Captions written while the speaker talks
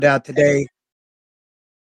out today.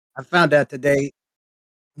 I found out today.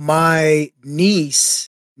 My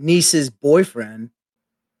niece's boyfriend,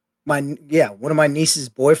 one of my niece's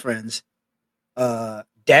boyfriends,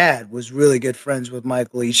 dad was really good friends with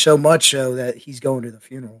Mike Lee. So much so that he's going to the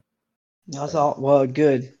funeral. That's all. Well,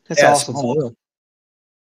 good. That's awesome. Small world.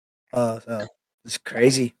 So it's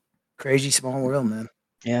crazy small world, man.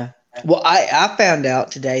 Yeah. Well, I found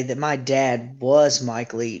out today that my dad was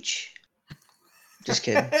Mike Leach. Just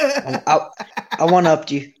kidding. I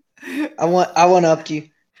one-upped you. I one-upped you.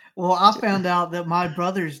 Well, I found out that my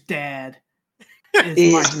brother's dad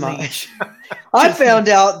is Mike Leach. I found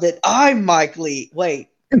out that I'm Mike Leach. Wait.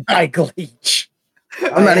 Mike Leach.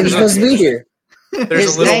 I'm not even supposed to be here.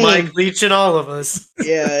 There's a little Mike Leach in all of us.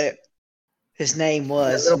 Yeah. His name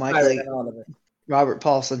was Mike Leach. Robert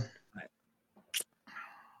Paulson.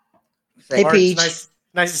 Hey, Peach.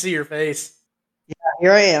 Nice to see your face. Yeah,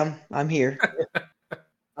 here I am. I'm here.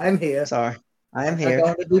 I'm here. Sorry. I am here.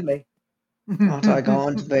 Going to be me. Not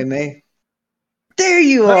going to be me. There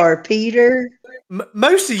you are, Peter.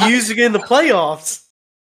 Most of using in the playoffs.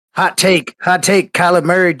 Hot take. Kyler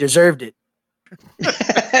Murray deserved it.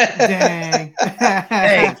 Dang.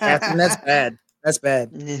 Hey, Catherine, that's bad. That's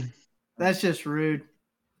bad. That's just rude.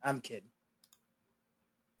 I'm kidding.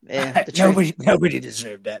 Yeah, nobody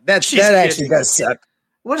deserved that. That actually does suck.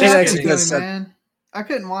 What happened to him, man? I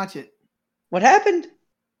couldn't watch it. What happened?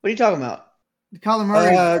 What are you talking about? Kyler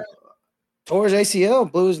Murray tore his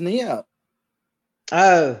ACL, blew his knee out.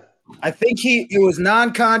 Oh. I think it was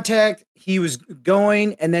non-contact. He was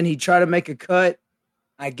going, and then he tried to make a cut.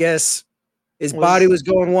 I guess his body was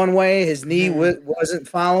going one way, his knee wasn't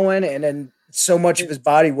following, and then so much of his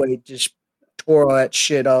body weight just tore all that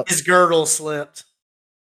shit up. His girdle slipped.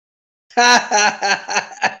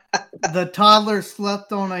 The toddler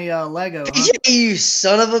slept on a Lego. Huh? You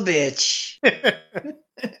son of a bitch.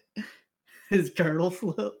 His girdle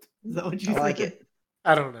slipped. Is that what you like it?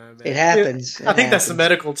 I don't know, man. It happens. I think that's the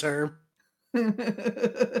medical term.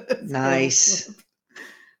 Nice.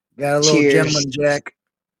 Got a little gentleman jack.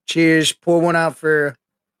 Cheers. Pour one out for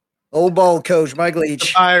old ball coach Mike Leach.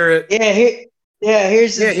 The pirate.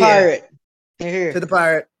 Here's the pirate. Here. To the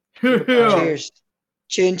pirate. Cheers.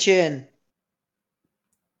 Chin chin.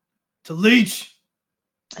 To Leach.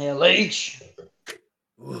 Yeah, Leach.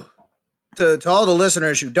 To all the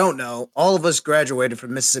listeners who don't know, all of us graduated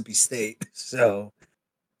from Mississippi State. So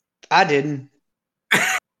I didn't.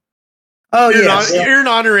 Oh, you're an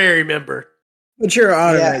honorary member. But you're an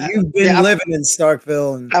honorary. Yeah. You've been living in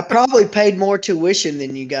Starkville. And I probably paid more tuition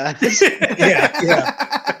than you guys.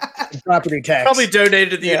 yeah. Property tax. Probably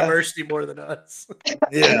donated to the university more than us.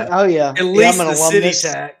 Yeah. Oh, yeah. At least the city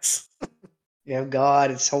tax. Yeah,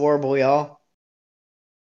 God, it's horrible, y'all.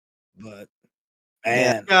 But,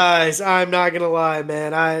 man. Guys, I'm not going to lie,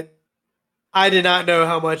 man. I did not know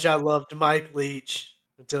how much I loved Mike Leach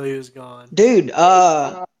until he was gone. Dude,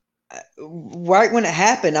 right when it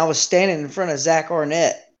happened, I was standing in front of Zach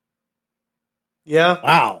Arnett. Yeah.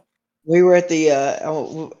 Wow. We were at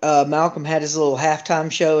the Malcolm had his little halftime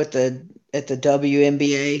show at the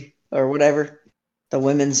WNBA or whatever, the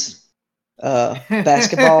women's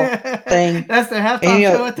basketball thing. That's the halftime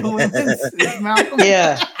show at the women's. Malcolm.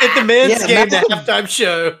 Yeah. At the men's game, Malcolm. The halftime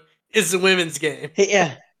show is the women's game.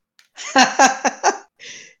 Yeah.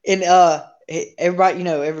 And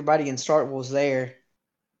everybody in Starkville was there.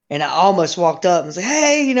 And I almost walked up and was like,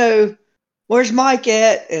 hey, where's Mike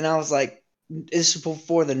at? And I was like, this is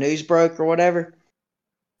before the news broke or whatever.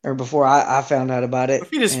 Or before I found out about it. What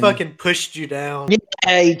if he just fucking pushed you down?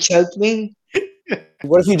 Yeah, he choked me.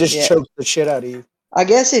 What if he just choked the shit out of you? I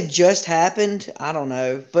guess it just happened. I don't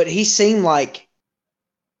know. But he seemed like,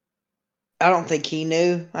 I don't think he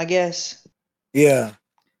knew, I guess. Yeah.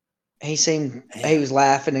 He was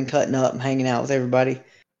laughing and cutting up and hanging out with everybody.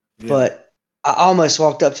 Yeah. But I almost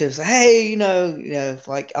walked up to him and said, hey,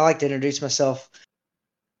 like I like to introduce myself.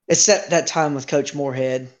 Except that time with Coach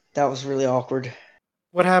Moorhead. That was really awkward.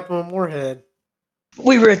 What happened with Moorhead?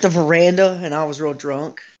 We were at the veranda and I was real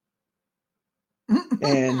drunk.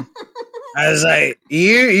 And I was like,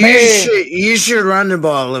 you should run the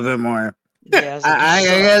ball a little bit more. Yeah, I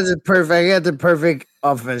got the perfect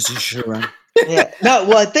offense you should run. Yeah. No,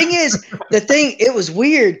 well, it was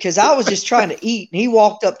weird because I was just trying to eat and he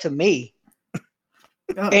walked up to me.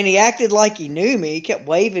 And he acted like he knew me. He kept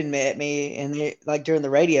waving at me, and like during the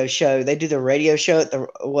radio show, they do the radio show at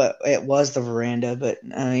it was the veranda, but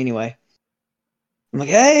anyway, I'm like,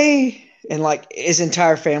 hey, and like his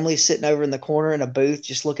entire family sitting over in the corner in a booth,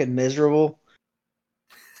 just looking miserable.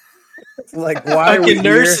 Like, why are we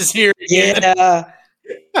nurses here? Yeah,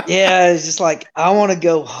 it's just like I want to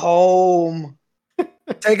go home.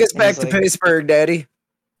 Take us And back he's to like- Pittsburgh, Daddy.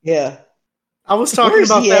 Yeah. I was talking Where's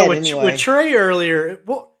about he that at with, anyway? with Trey earlier.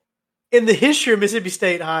 Well, in the history of Mississippi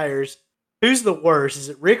State hires, who's the worst? Is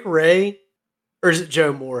it Rick Ray or is it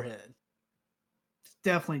Joe Moorhead? It's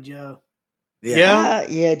definitely Joe. Yeah.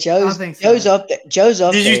 Yeah, Joe's I think so. Joe's up there. Joe's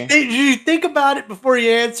up there. Did you think about it before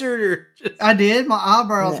you answered, or just... I did. My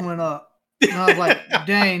eyebrows Yeah. went up. And I was like,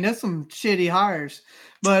 dang, that's some shitty hires.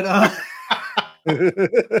 But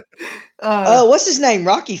Oh, what's his name?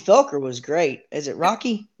 Rocky Felker was great. Is it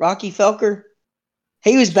Rocky? Rocky Felker?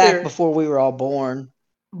 He was back Sure. before we were all born.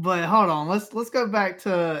 but hold on, let's go back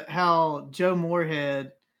to how Joe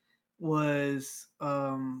Moorhead was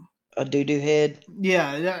A doo-doo head.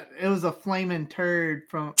 it was a flaming turd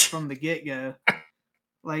from the get-go.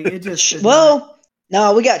 Like it just did not- Well,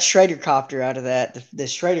 no, we got Schrader Copter out of that. The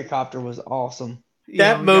Schrader Copter was awesome.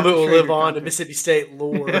 yeah, that we got moment the will Schrader live on in Copter. Mississippi State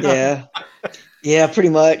lore. Yeah. Yeah, pretty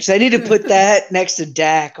much. They need to put that next to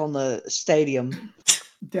Dak on the stadium.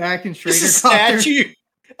 Dak and Just Schrader a Copter. statue.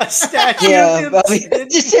 A statue Yeah, of him I mean, sitting-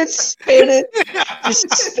 just him spinning. Just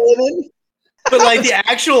spinning. but like the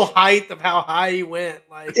actual height of how high he went,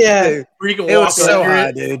 like Yeah. Dude, where you can it walk was so under high,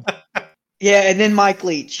 it. dude. Yeah, and then Mike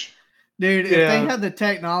Leach. Dude, if Yeah. they had the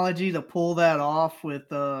technology to pull that off with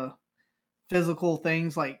physical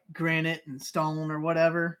things like granite and stone or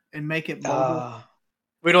whatever and make it mobile.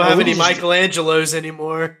 We don't Well, have we any just- Michelangelos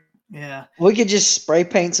anymore. Yeah. We could just spray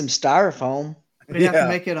paint some styrofoam. We'd have Yeah. to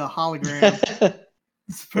make it a hologram.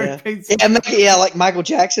 Spray Yeah. paint some- Yeah, make it, yeah, like Michael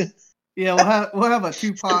Jackson. Yeah, we'll have a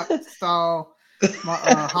Tupac style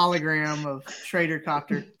hologram of Schrader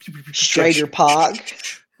Copter. Schrader Pog.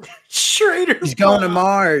 Schrader. He's going to Pog.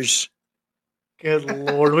 Mars. Good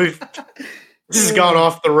lord, this has gone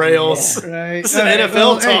off the rails. Right. This is an All right, NFL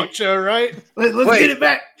well, talk hey, show, right? let's Wait. get it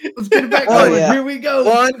back. Let's get it back. Oh, going. yeah. Here we go.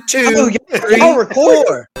 1, 2, Oh, 3, y'all record?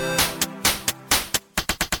 4.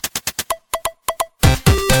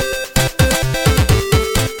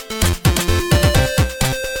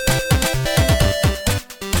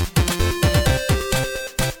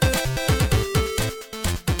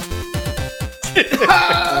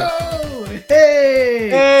 Oh, hey.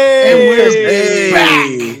 Hey, And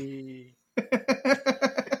we're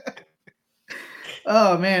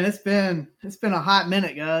Oh man, it's been a hot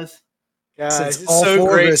minute, guys. guys, Since it's all so four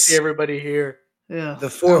of great to us- see everybody here. Yeah. The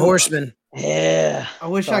 4 horsemen. Yeah. I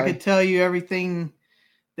wish I Sorry. could tell you everything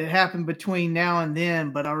that happened between now and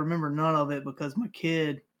then, but I remember none of it because my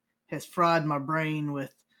kid has fried my brain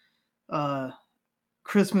with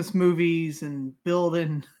Christmas movies and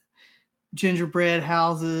building gingerbread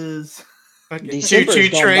houses. Fucking December's choo-choo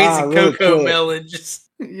gone trains by and real cocoa quick. melon just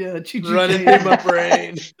Yeah, choo-choo running train. through my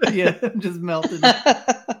brain. Yeah, just melted.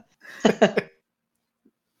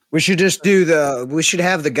 We should just do we should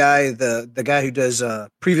have the guy who does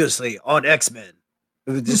previously on X-Men.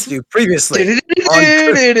 We would just do previously.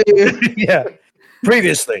 Yeah.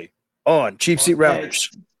 Previously on Cheap Seat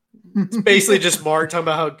Routers. It's basically just Mark talking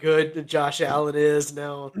about how good Josh Allen is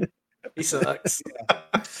now. He sucks.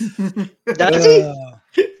 Does he?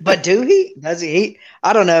 But do he? Does he?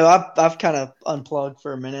 I don't know. I've kind of unplugged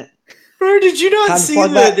for a minute. Bro, did you not Time to see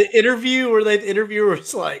plug back. the interview where the interviewer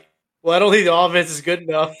was like, well, I don't think the offense is good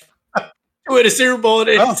enough to win a Super Bowl. And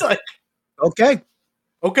it's Oh. like, Okay.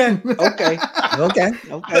 okay. Okay. Okay.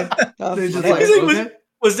 Okay. They're just Whatever. like, He's like, okay.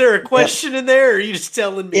 Was there a question in there, or are you just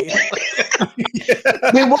telling me?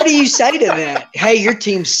 I mean, what do you say to that? Hey, your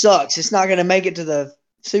team sucks. It's not going to make it to the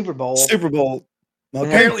Super Bowl. Super Bowl. Okay.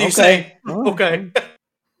 Apparently you Okay. say, All right. okay.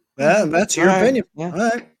 Yeah, that's your All right. opinion. Yeah. All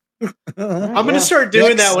right. I'm going Yeah. to start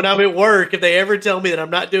doing Next. that when I'm at work. If they ever tell me that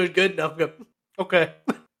I'm not doing good enough, I go, okay.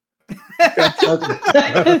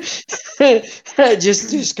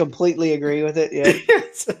 just completely agree with it.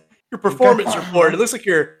 Yeah. Your performance report. It looks like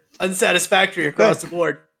you're unsatisfactory across the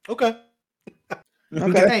board. Okay.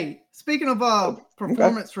 Okay. Hey, speaking of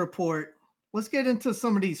performance report, let's get into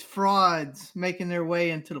some of these frauds making their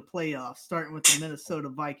way into the playoffs, starting with the Minnesota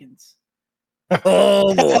Vikings.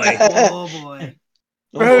 Oh boy. Oh boy.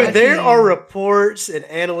 Bro, boy. there are reports and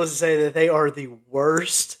analysts say that they are the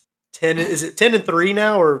worst 10. Is it 10-3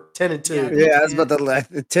 now or 10-2? Yeah. Yeah, I was about to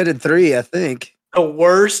 10-3, I think. The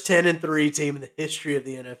worst 10-3 team in the history of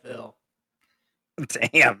the NFL.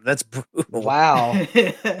 Damn, that's brutal. Wow.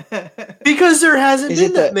 Because there hasn't Is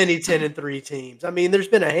been it that the- many 10-3 teams. I mean, there's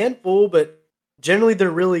been a handful, but generally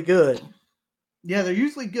they're really good. Yeah, they're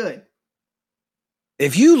usually good.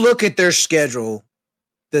 If you look at their schedule,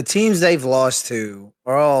 the teams they've lost to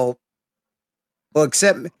are all well,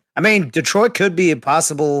 except I mean, Detroit could be a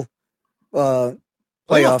possible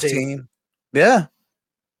playoff team. Yeah.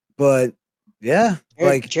 But yeah,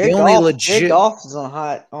 like Jared the only Goff, legit Jared Goff is on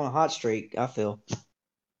a hot streak. I feel.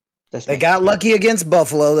 They got lucky against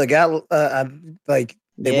Buffalo. They got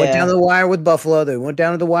they went down to the wire with Buffalo. They went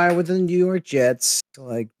down to the wire with the New York Jets.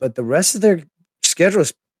 But the rest of their schedule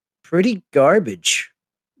is pretty garbage.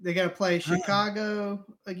 They got to play Chicago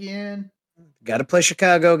again. Got to play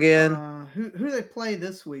Chicago again. Who do they play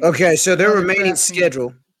this week? Okay, so their remaining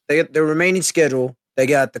schedule. They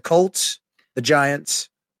got the Colts, the Giants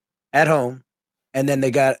at home, and then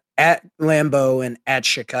they got at Lambeau and at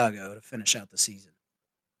Chicago to finish out the season.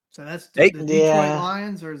 So that's the Detroit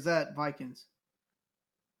Lions, or is that Vikings?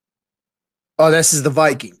 Oh, this is the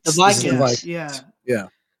Vikings. The Vikings. Yeah.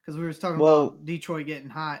 Because we were talking about Detroit getting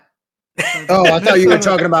hot. Oh, I thought you were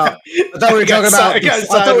talking about. I thought we were talking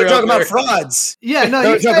about frauds. Yeah, no, you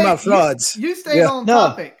were talking about frauds. You stayed on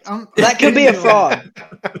topic. That could be a fraud.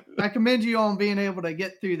 I commend you on being able to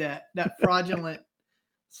get through that fraudulent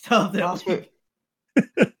stuff. All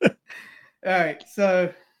right,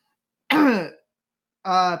 so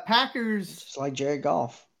Packers. Just like Jared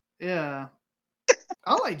Goff. Yeah,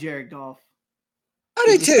 I like Jared Goff. I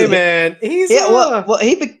do too, hey, man. He's he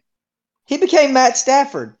became Matt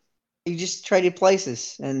Stafford. He just traded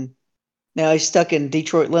places, and now he's stuck in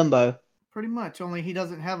Detroit limbo. Pretty much, only he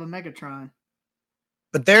doesn't have a Megatron.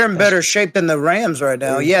 But they're in better shape than the Rams right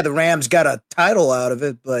now. Yeah, the Rams got a title out of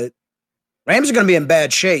it, but Rams are going to be in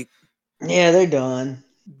bad shape. Yeah, they're done.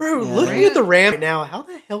 Bro, looking at the Rams now, how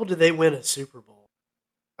the hell did they win a Super Bowl?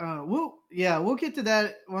 We'll get to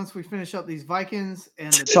that once we finish up these Vikings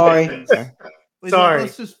and the Sorry.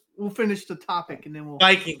 We'll finish the topic and then we'll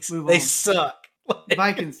Vikings. Move they on. suck.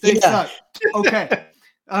 Vikings, they suck. Okay.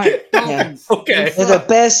 All right. Dolphins. Okay. They're the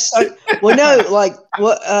best. Well, no,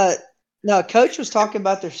 no, Coach was talking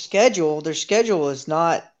about their schedule. Their schedule is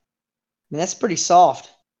not. I mean, that's pretty soft.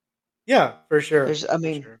 Yeah, for sure.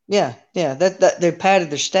 Yeah. That they padded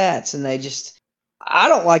their stats, and they just. I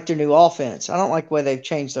don't like their new offense. I don't like the way they've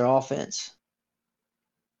changed their offense.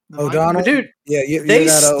 O'Donnell, dude. Yeah, they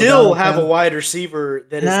still have a wide receiver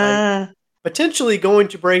that is potentially going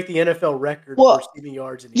to break the NFL record for receiving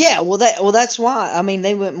yards. That's why. I mean,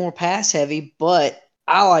 they went more pass heavy, but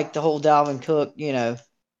I like the whole Dalvin Cook.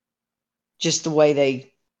 Just the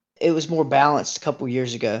way it was more balanced a couple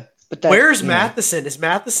years ago. But where's Matheson? Is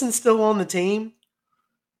Matheson still on the team?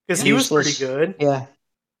 Because he was pretty good. Yeah.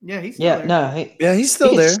 Yeah, he's still there. No, he's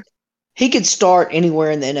still there. He could start anywhere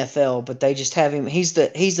in the NFL, but they just have him. He's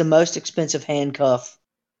the most expensive handcuff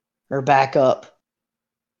or backup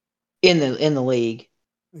in the league.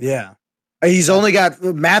 Yeah,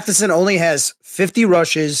 Matheson only has 50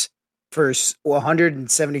 rushes for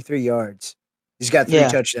 173 yards. He's got 3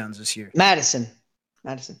 touchdowns this year. Madison.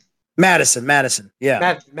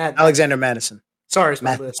 Yeah, Alexander Madison. Sorry, it's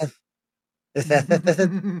my list.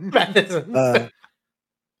 Madison.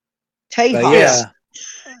 Tejas.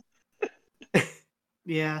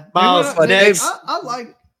 Yeah. Miles, next. I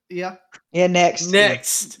like. Yeah. Yeah. Next.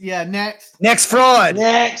 Yeah. Next fraud.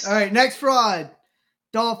 Next. All right. Next fraud.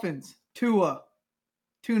 Dolphins. Tua.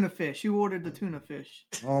 Tuna fish. You ordered the tuna fish.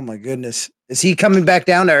 Oh my goodness. Is he coming back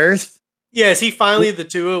down to earth? Yeah. Is he finally the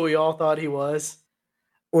Tua we all thought he was?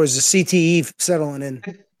 Or is the CTE settling in?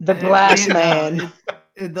 The glass man.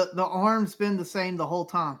 The arm's been the same the whole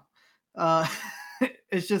time.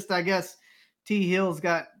 It's just, I guess, T. Hill's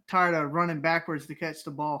got tired of running backwards to catch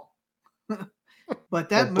the ball. But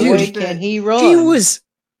that boy, can he run?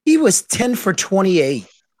 He was 10 for 28.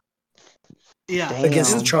 Yeah,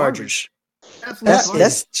 against the Chargers. That's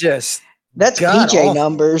PJ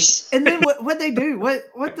numbers. And then what they do?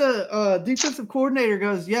 What the defensive coordinator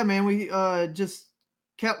goes? Yeah, man, we just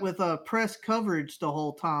kept with press coverage the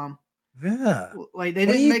whole time. Yeah, like they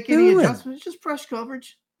didn't make any adjustments. Just press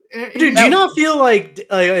coverage. Dude, do you not feel like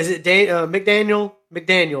is it McDaniel?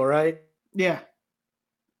 McDaniel, right? Yeah.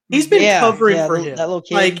 He's been covering for him. That little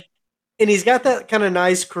kid. And he's got that kind of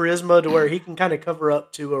nice charisma to where he can kind of cover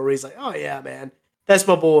up to where he's like, oh, yeah, man, that's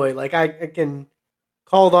my boy. Like, I can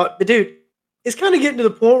call that. But, dude, it's kind of getting to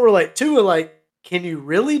the point where, like, Tua, like, can you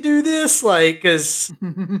really do this? Like, because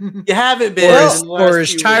you haven't been. Or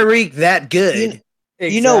is Tyreek that good?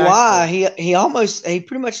 You know why? He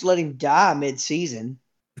pretty much let him die mid-season.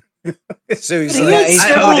 So he's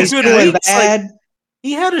bad.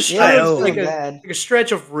 He had a stretch, a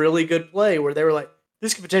stretch of really good play where they were like,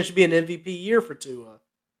 this could potentially be an MVP year for Tua.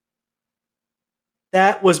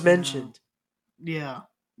 That was mentioned. Yeah,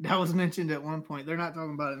 that was mentioned at one point. They're not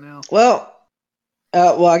talking about it now. Well,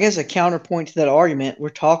 I guess a counterpoint to that argument, we're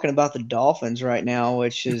talking about the Dolphins right now,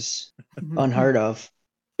 which is unheard of.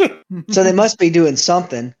 So they must be doing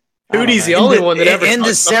something. Hootie's the only one that ever. In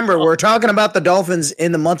December, we're talking about the Dolphins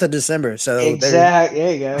in the month of December. So exactly,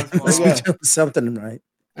 there you go. Must be doing something right.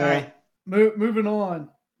 All right, moving on.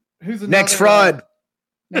 Who's Next another, fraud.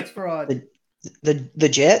 Next fraud. The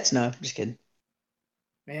Jets? No, just kidding.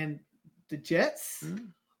 Man, the Jets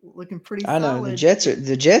looking pretty I know solid.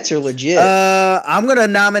 the Jets are legit. I'm gonna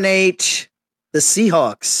nominate the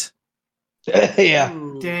Seahawks. Yeah.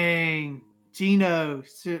 Ooh, dang. Gino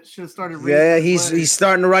should have started reading. Yeah, those he's letters.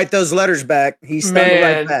 starting to write those letters back. He's starting to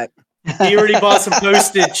write Man. back. He already bought some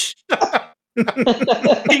postage.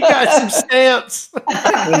 He got some stamps.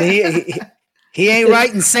 And he ain't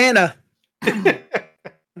writing Santa.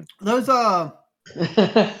 Those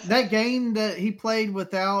that game that he played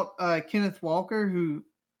without Kenneth Walker, who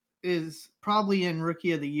is probably in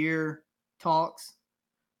Rookie of the Year talks.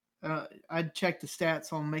 I'd check the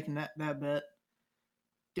stats on making that bet,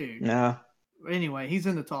 dude. No. Anyway, he's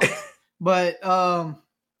in the talks, but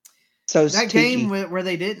So that game where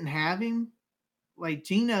they didn't have him, like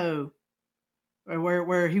Gino,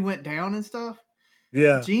 where he went down and stuff.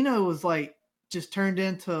 Yeah. Gino was like just turned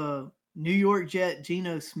into New York Jet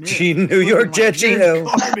Geno Smith. New York Jet Geno.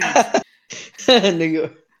 New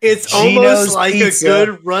York. It's Gino's almost like pizza. a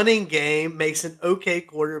good running game makes an okay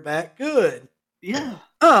quarterback good. Yeah.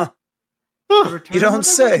 Huh. Return You don't of the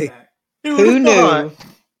say. running back. Who knew?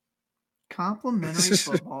 Complimentary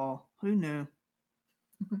football. Who knew?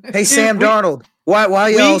 Hey, Sam Darnold. Why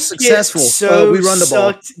y'all successful? So we run the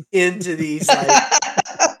ball. sucked into these like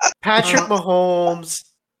Patrick Mahomes,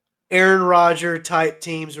 Aaron Rodgers type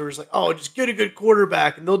teams where it's like, oh, just get a good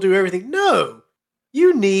quarterback and they'll do everything. No,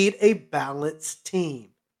 you need a balanced team.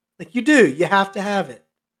 Like you do. You have to have it.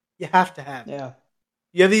 You have to have it. Yeah.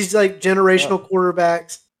 You have these like generational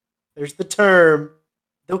quarterbacks. There's the term.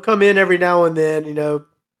 They'll come in every now and then,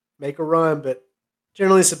 make a run, but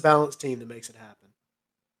generally it's a balanced team that makes it happen.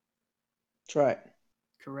 That's right.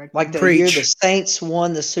 Correct. Like the Preach. year the Saints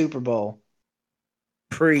won the Super Bowl.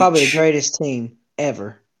 Preach. Probably the greatest team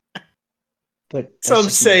ever. But that's Some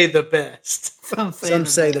just say the best. Some Some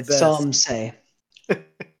say the me. best. Some say.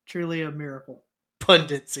 Truly a miracle.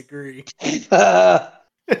 Pundits agree. All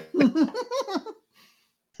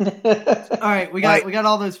right, we got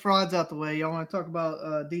all those frauds out the way. Y'all want to talk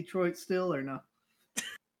about Detroit still or no?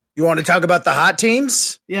 You want to talk about the hot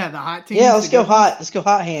teams? Yeah, the hot team. Yeah, let's go hot. Let's go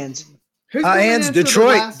hot hands. Who's Hot coming hands, in for the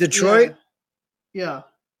Detroit. last- Detroit. Yeah.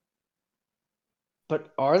 But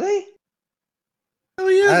are they? Oh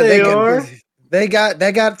yeah, they are. They got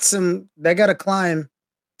to climb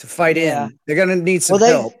to fight Yeah. in. They're gonna need some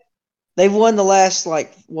Well, help. They've won the last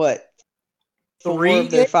what? 4 Three of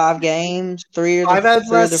their games? 5 games. 3 Five out of the of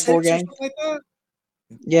their last 4 6 or games. something like that.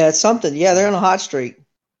 Yeah, it's something. Yeah, they're on a hot streak.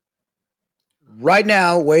 Right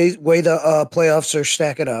now, way the playoffs are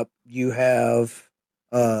stacking up. You have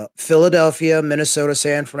Philadelphia, Minnesota,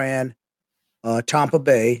 San Fran, Tampa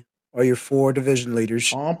Bay are your 4 division leaders.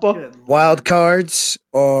 Tampa. Good. Wild cards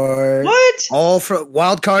are What? all for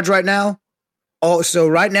wild cards right now. So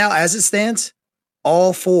right now, as it stands,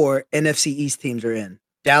 all 4 NFC East teams are in.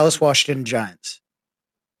 Dallas, Washington, Giants,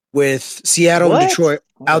 with Seattle and What? Detroit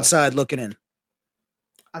outside looking in.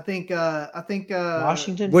 I think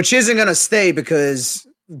Washington. Which isn't going to stay because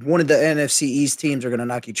one of the NFC East teams are going to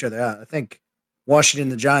knock each other out. I think Washington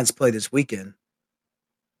and the Giants play this weekend.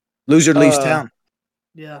 Loser leaves town.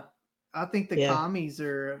 Yeah. I think the Yeah. commies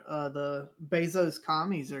are the Bezos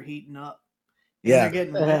commies are heating up. And Yeah. they're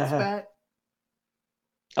getting Wentz back.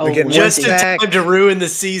 Oh, They're getting Just in Back. time to ruin the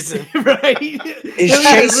season. Right. Is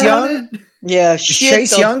Chase Young? yeah, Is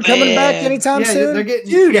Chase Young coming back anytime Yeah, soon? they're getting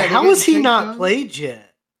Dude, yeah, they're how getting has he Chase not Young. played yet?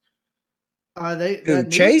 They Who,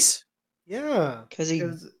 that Chase? Yeah. Because It he,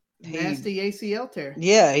 was nasty ACL tear.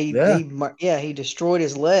 yeah, Yeah. he destroyed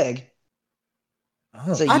his leg.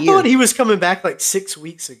 Oh. It's a I year. thought he was coming back like 6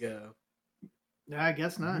 weeks ago. Yeah, I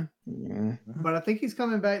guess not. Yeah. But I think he's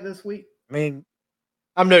coming back this week. I mean,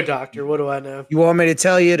 I'm no doctor. What do I know? you want me to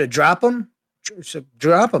tell you to drop him?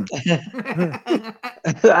 Drop him.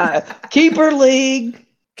 Keeper league.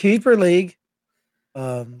 Keeper league.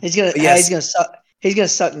 He's gonna. Yes. He's gonna suck. He's gonna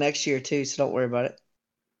suck next year too. So don't worry about it.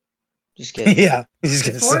 Just kidding. yeah, he's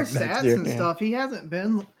gonna As far as suck next stats year. and stuff, he hasn't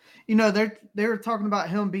been. They were talking about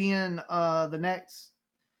him being the next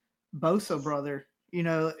Bosa brother.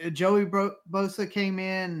 Joey Bosa came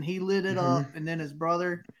in and he lit it up, and then his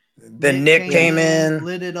brother Then Nick came in.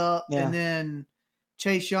 lit it up, Yeah. and then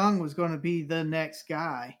Chase Young was going to be the next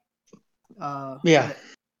guy. Yeah.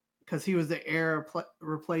 because he was the heir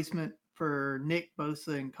replacement for Nick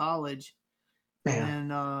Bosa in college. Yeah.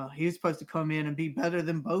 And he was supposed to come in and be better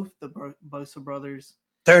than both the Bosa brothers.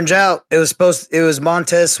 Turns out it was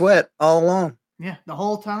Montez Sweat all along, Yeah, the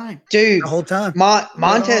whole time. Dude, the whole time.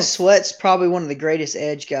 Montez Sweat's probably one of the greatest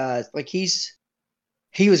edge guys. Like he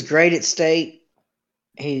was great at state.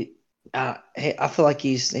 He I feel like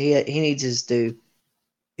he needs his due.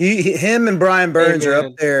 Him and Brian Burns are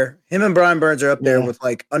Amen. up there. Him and Brian Burns are up there Yeah. with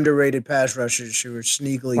like underrated pass rushers who are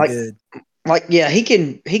sneakily Like- good. Like, yeah, he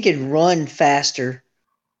can run faster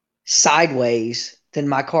sideways than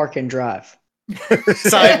my car can drive.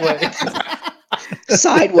 Sideways.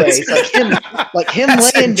 Sideways, like him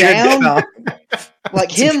That's a laying good down, call. like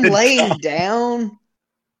That's a him good laying call. down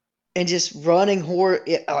and just running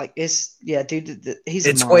like it's dude. He's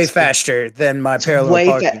It's a way monster. faster than my It's parallel way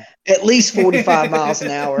parking. at least 45 miles an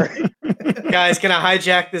hour. Guys, can I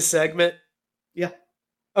hijack this segment? Yeah.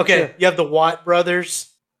 Okay, Sure. you have the Watt brothers,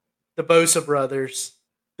 the Bosa brothers,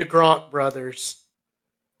 the Gronk brothers,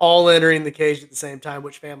 all entering the cage at the same time.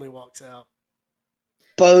 Which family walks out?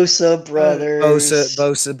 Bosa brothers.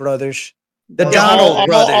 Bosa brothers. The Bosa Donald all-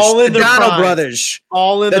 brothers. all in the their Donald prime. brothers.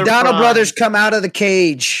 All in The their Donald prime. brothers come out of the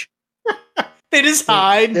cage. They just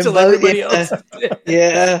hide They're until both- everybody yeah. else.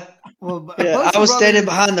 Yeah, Well, yeah. Bosa I was standing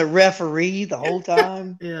brothers- behind the referee the whole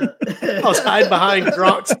time. Yeah. I was hiding behind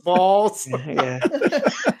Gronk's balls. Yeah.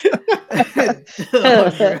 Oh,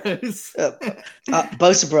 gross.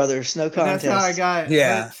 Bosa brothers, no That's how I contest. got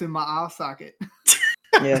Yeah. hurts in my eye socket.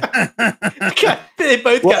 Yeah. They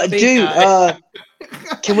both Well, got pink dude, eye.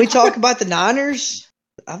 can we talk about the Niners?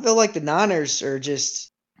 I feel like the Niners are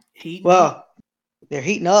just Heat. they're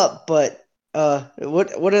heating up, but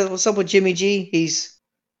what's up with Jimmy G? He's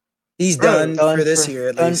He's done for this for- year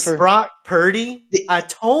at done least. for- Brock Purdy. The- I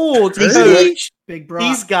told He's you, good. Big Brock.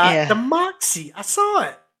 he's got Yeah. the moxie. I saw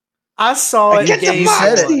it. I saw I it. get the game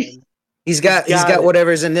moxie. one. He's got He's got it.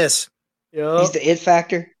 whatever's in this. Yup. he's the it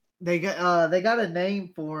factor. They got a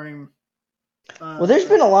name for him. Well, there's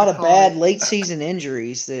been a lot of call bad it- late season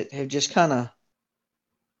injuries that have just kind of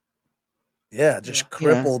Yeah, just Yeah.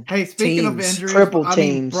 crippled. Hey, speaking of teams. injuries, Triple I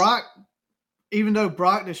mean, teams. Brock. Even though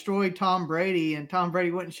Brock destroyed Tom Brady and Tom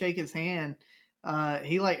Brady wouldn't shake his hand,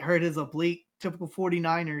 he like hurt his oblique. Typical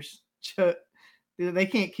 49ers. They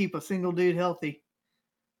can't keep a single dude healthy.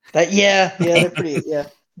 they're pretty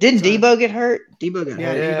Didn't So- Debo get hurt? Debo got Yeah,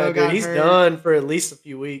 hurt. Yeah, Debo dude, got he's hurt. done for at least a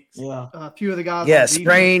few weeks. Yeah. A few of the guys. Yeah, on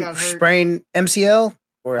defense got hurt. sprain MCL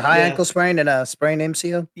or high Yeah. ankle sprain and a sprained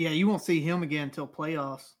MCL. Yeah, you won't see him again until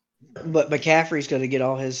playoffs. But McCaffrey's going to get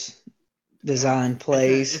all his design If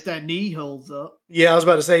plays. that knee holds up. Yeah, I was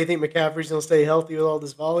about to say, you think McCaffrey's going to stay healthy with all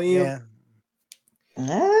this volume? Yeah,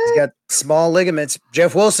 Ah, he's got small ligaments.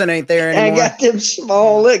 Jeff Wilson ain't there I anymore. got them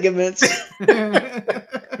small ligaments.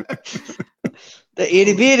 The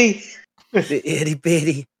itty bitty. The itty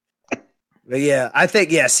bitty. But yeah, I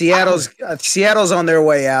think Seattle's on their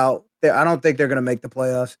way out. I don't think they're going to make the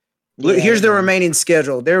playoffs. Look, Yeah, here's their man. remaining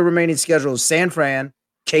schedule. Their remaining schedule is San Fran,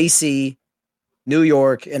 KC, New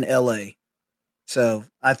York, and LA. So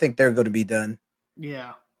I think they're going to be done.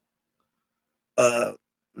 Yeah.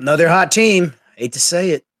 Another hot team. Hate to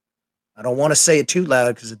say it. I don't want to say it too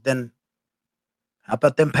loud because then. How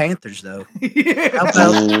about them Panthers though?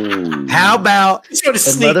 How about He's going to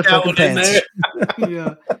the sneak that motherfucking one in there. Panthers?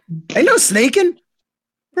 Yeah. Ain't no sneaking.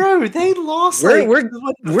 Bro, they lost We're-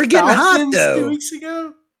 the we're getting hot, Falcons though. 2 weeks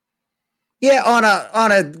ago. Yeah, on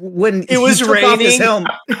a when It was he took off his raining.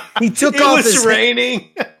 helmet. He took It off was his raining.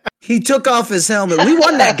 he took off his helmet. We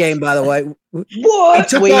won that game, by the way. He What?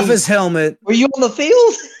 took off his helmet. Were you on the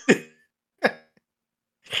field?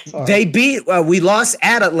 Sorry. They beat. We lost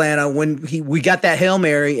at Atlanta when we got that Hail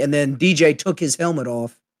Mary, and then DJ took his helmet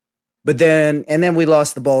off. But then we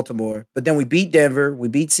lost to Baltimore. But then we beat Denver. We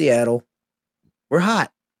beat Seattle. We're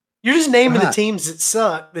hot. You're just naming the Hot. teams that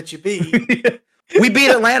suck that you beat. We beat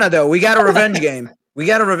Atlanta though. We got a revenge game.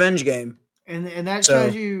 And that So-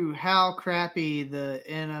 shows you how crappy the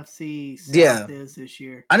NFC South Yeah. is this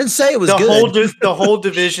year. I didn't say it was the good. whole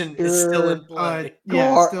division is still in play.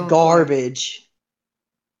 Yeah, still in play. Garbage.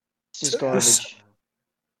 It's just garbage.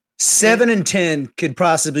 7-10 could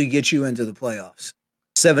possibly get you into the playoffs.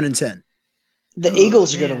 7-10. The Oh,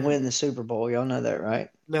 Eagles are going man. to win the Super Bowl. Y'all know that, right?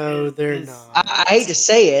 No, they're It's- not. I hate to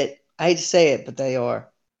say it, but they are.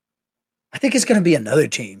 I think it's going to be another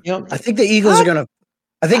team. You don't I think the Eagles are going to.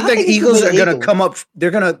 I think I the think it's Eagles gonna are be going to Eagles. come up.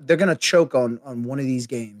 They're going to choke on one of these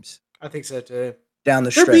games I think so too. down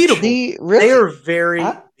the They're stretch. beatable. Really? They are very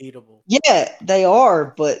I- beatable. Yeah, they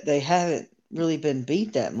are, but they haven't really been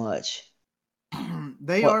beat that much.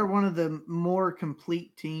 They What? are one of the more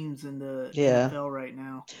complete teams in the Yeah. NFL right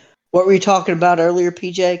now. What were you talking about earlier,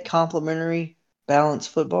 PJ? Complementary, balanced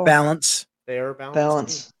football? Balance. They are balanced.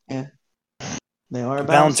 Balance. Yeah. They are a Balanced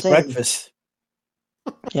balanced team. breakfast.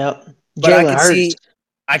 Yep. But I Jalen can Hurts. see.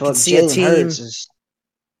 I Look, can see a Jalen team. Hurts is-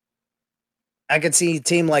 I could see a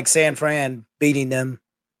team like San Fran beating them.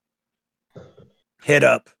 Hit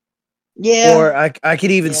up. Yeah. Or I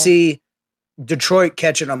could even Yeah. see Detroit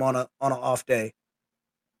catching them on an off day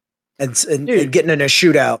and Dude. getting in a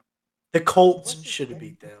shootout. The Colts should have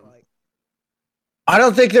beat them. I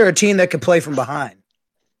don't think they're a team that could play from behind.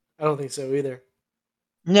 I don't think so either.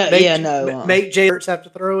 No, no. Make Jalen Hurts have to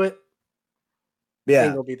throw it.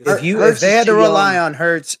 Yeah. Be the If they had to rely on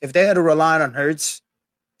Hurts,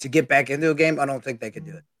 to get back into a game, I don't think they could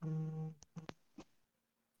do it.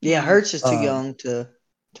 Yeah, Hurts is too young to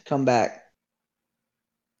come back.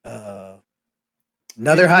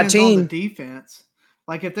 Another hot team. On the defense.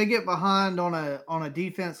 Like if they get behind on a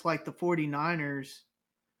defense like the 49ers.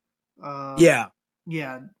 Yeah.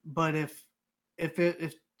 But if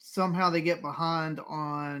somehow they get behind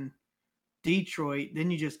on Detroit, then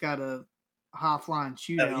you just got a high-flying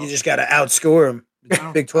shootout. You just got to outscore them. It's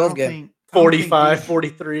a Big 12 game.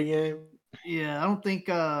 45-43 game. Yeah, I don't think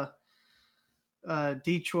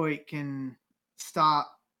Detroit can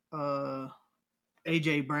stop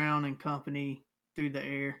A.J. Brown and company through the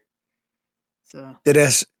air. So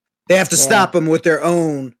they have to stop them with their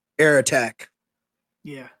own air attack.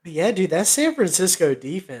 Yeah. Yeah, dude, that's San Francisco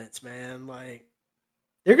defense, man. Like,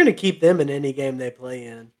 they're going to keep them in any game they play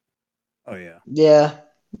in. Oh, yeah. Yeah.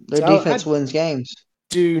 Their defense wins games.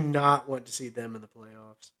 Do not want to see them in the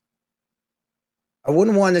playoffs. I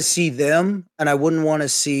wouldn't want to see them, and I wouldn't want to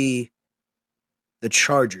see the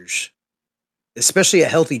Chargers, especially a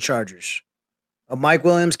healthy Chargers. A Mike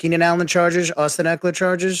Williams, Keenan Allen Chargers, Austin Eckler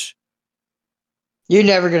Chargers. You're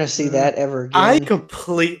never going to see that ever again. I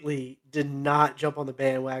completely did not jump on the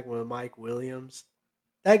bandwagon with Mike Williams.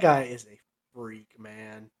 That guy is a freak,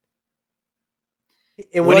 man.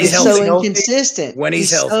 And when he's so inconsistent. When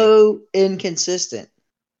he's healthy. So inconsistent.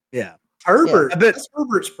 Yeah. Herbert. That's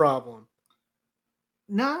Herbert's problem.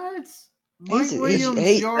 No, it's Mike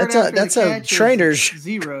Williams. That's a trainer's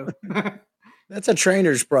zero. That's a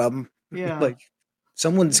trainer's problem. Yeah. Like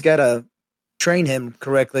someone's got to train him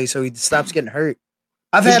correctly so he stops getting hurt.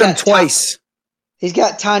 I've had him twice. He's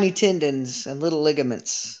got tiny tendons and little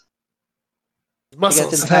ligaments. His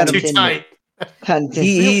muscles are too tight.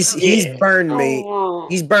 He's burned me.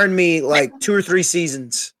 He's burned me like 2 or 3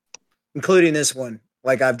 seasons, including this one.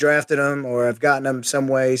 Like I've drafted him or I've gotten him some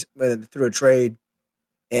ways through a trade,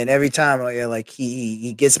 and every time like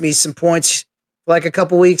he gets me some points for like a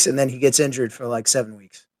couple weeks, and then he gets injured for like 7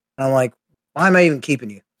 weeks. And I'm like, why am I even keeping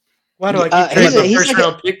you? Why do I keep trading a first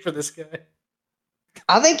round pick for this guy?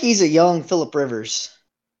 I think he's a young Phillip Rivers.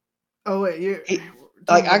 Oh wait,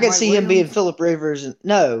 I could see him being Phillip Rivers.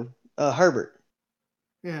 Herbert.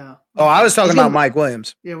 Yeah. Oh, I was talking about Mike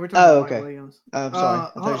Williams. Yeah, we're talking about Mike Williams. Oh, I'm sorry.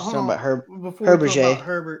 I thought you were talking about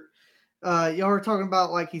Herbert. Y'all were talking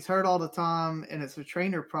about like he's hurt all the time and it's a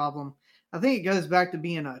trainer problem. I think it goes back to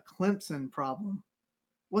being a Clemson problem.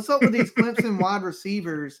 What's up with these Clemson wide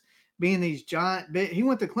receivers being these giant? He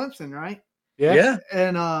went to Clemson, right? Yeah.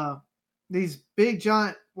 And these big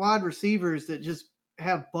giant wide receivers that just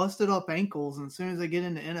have busted up ankles, and as soon as they get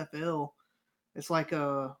into NFL, it's like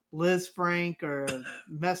a Liz Frank or a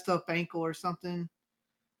messed up ankle or something.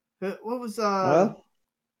 What was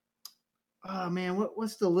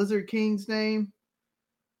what's the Lizard King's name?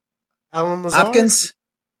 Alan Lazard? Hopkins?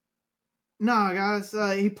 No, guys.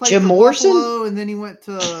 He played Jim for Morrison? Buffalo, and then he went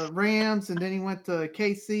to Rams, and then he went to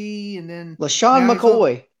KC, and then LaShawn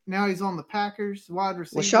McCoy. Now he's on the Packers, wide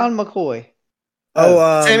receiver. LaShawn McCoy.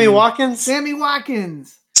 Sammy Watkins? Sammy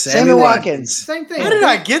Watkins. Sammy Watkins. Same thing. How did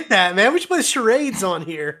I get that, man? We should play charades on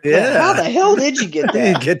here. Yeah. How the hell did you get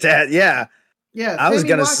that? Get that? Yeah. Yeah. I was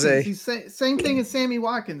gonna say he's same thing as Sammy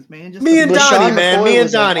Watkins, man. Just me and Donnie, LaShawn man. McCoy Me and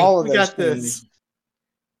was on Donnie. all of We those got this.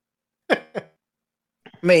 I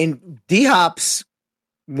mean, D-Hops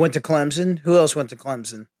went to Clemson. Who else went to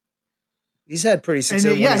Clemson? He's had pretty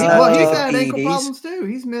successful. He's had ankle problems too.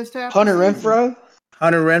 He's missed half. Hunter Renfrow.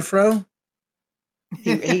 Hunter Renfrow.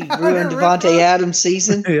 He ruined Devontae Adams'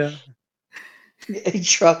 season. Yeah. He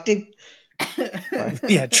trucked him.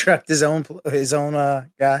 Yeah, trucked his own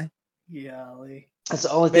guy. Yeah, that's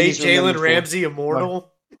the only thing. Made Jalen Ramsey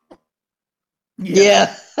immortal.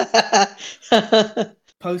 Yeah.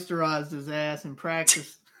 Posterized his ass in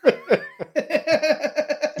practice.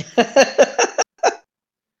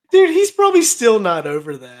 Dude, he's probably still not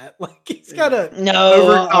over that. Like he's got to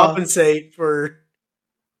overcompensate for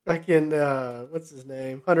fucking what's his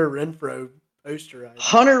name, Hunter Renfrow posterized.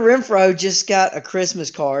 Hunter Renfrow just got a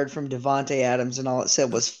Christmas card from Devontae Adams, and all it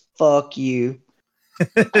said was "fuck you."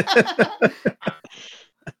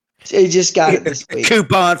 He just got it this week.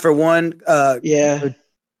 Coupon for one.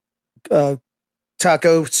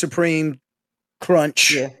 Taco Supreme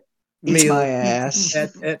Crunch. Yeah. Meal Eats my ass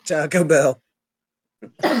at Taco Bell.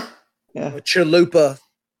 Yeah. Chalupa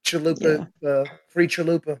Chalupa, free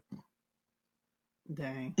chalupa.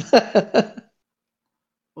 Dang.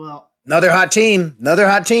 Well, Another hot team.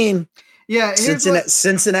 yeah.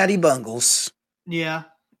 Cincinnati Bungles. Yeah,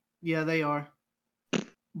 they are.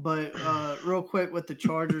 But real quick with the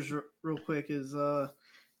Chargers, real quick is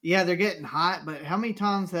yeah, they're getting hot. But how many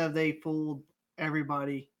times have they fooled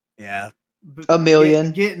everybody? Yeah, a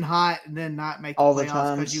million. Getting hot and then not make all the the playoffs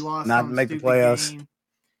times. because you lost Not some make the stupid playoffs. game.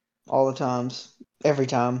 All the times, every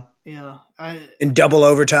time. Yeah, in double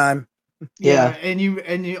overtime. Yeah, and you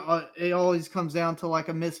it always comes down to like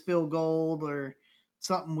a missed field goal or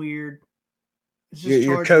something weird. It's just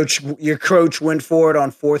your coach went for it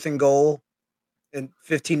on 4th and goal, and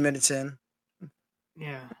 15 minutes in.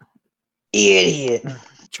 Yeah, idiot.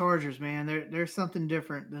 Chargers, man, they're something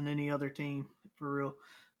different than any other team for real.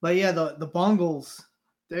 But yeah, the Bungles,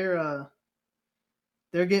 they're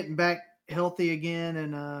getting back healthy again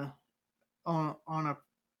and on a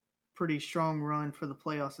pretty strong run for the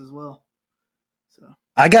playoffs as well. So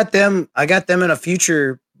I got them in a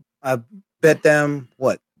future. I bet them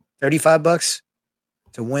 $35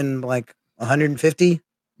 to win like 150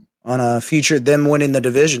 on a future them winning the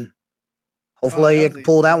division. Hopefully, I can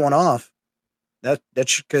pull that one off. That's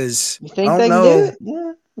because you think they can do it?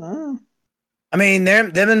 Yeah. I mean,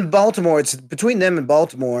 them in Baltimore. It's between them and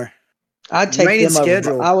Baltimore. I'd take them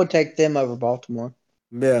over. I would take them over Baltimore.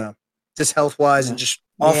 Yeah, just health wise and just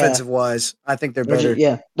offensive wise, I think they're better.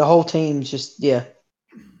 The whole team's just Well,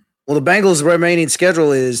 the Bengals' remaining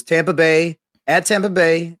schedule is Tampa Bay,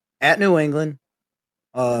 at New England,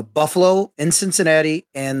 Buffalo in Cincinnati,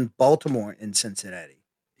 and Baltimore in Cincinnati.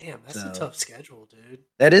 Damn, that's a tough schedule, dude.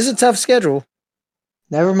 That is a tough schedule.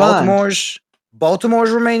 Never mind.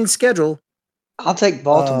 Baltimore's remaining schedule. I'll take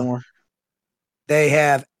Baltimore. They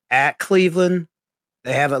have at Cleveland,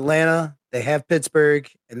 they have Atlanta, they have Pittsburgh,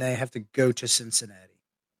 and they have to go to Cincinnati.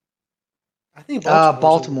 I think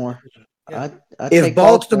Baltimore. Yeah. If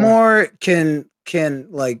Baltimore can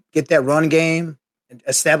like get that run game,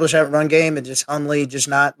 establish that run game, and just Hundley just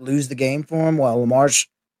not lose the game for him while Lamar's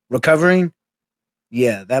recovering,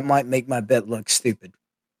 yeah, that might make my bet look stupid.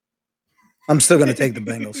 I'm still going to take the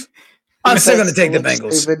Bengals. I'm still going to take the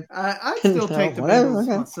Bengals. I still take the Bengals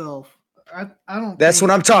myself. I don't. That's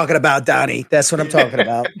what I'm talking about, Donnie. That's what I'm talking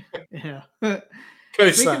about. Yeah.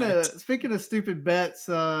 Speaking of stupid bets,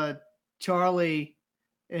 Charlie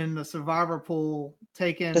in the survivor pool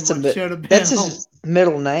taking what should have been. That's his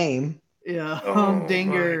middle name. Yeah,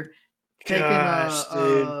 Humdinger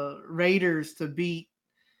taking Raiders to beat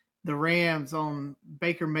the Rams on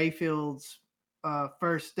Baker Mayfield's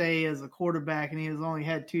first day as a quarterback, and he has only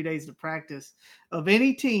had 2 days to practice. Of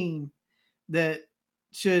any team that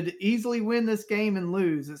should easily win this game and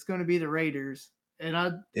lose, it's going to be the Raiders. And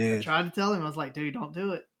I tried to tell him, I was like, dude, don't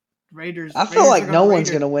do it. Raiders. I feel like no one's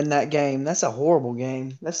going to win that game. That's a horrible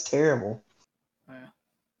game. That's terrible.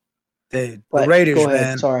 Dude, the Raiders, go ahead.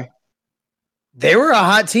 Man. Sorry. They were a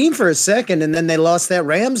hot team for a second, and then they lost that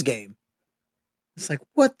Rams game. It's like,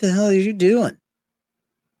 what the hell are you doing?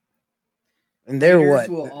 And they're Raiders what?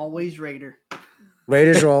 Will always Raider.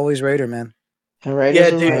 Raiders are always Raider, man. And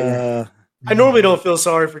Raiders dude. I normally don't feel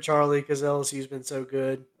sorry for Charlie because LSU's been so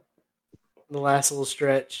good in the last little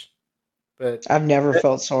stretch. But I've never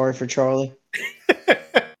felt sorry for Charlie.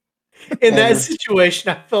 In that situation,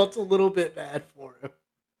 I felt a little bit bad for him.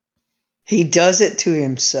 He does it to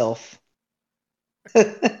himself.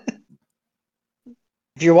 If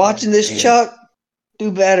you're watching this, Chuck,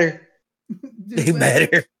 do better. Do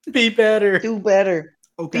better. Be better. Do better.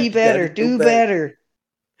 Okay. Be better. Do better.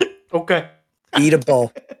 Okay. Beat a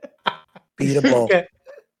ball. Beat a ball. Okay.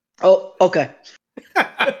 Oh, okay.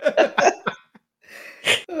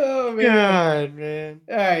 Oh man. God, man.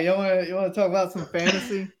 All right, you want to talk about some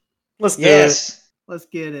fantasy? Let's do it. Let's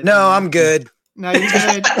get it. No, man. I'm good. No, you're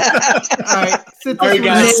good. All right, sit All right,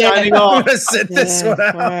 guys, signing off. I'm gonna sit this one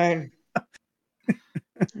out. All right.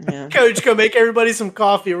 Yeah. Coach, go make everybody some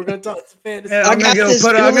coffee. We're going to talk some fantasy. Yeah, I'm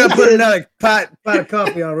gonna put another pot of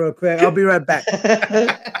coffee on real quick. I'll be right back.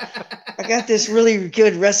 I got this really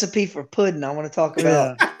good recipe for pudding I want to talk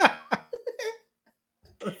about.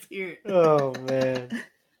 Let's hear it. Oh, man.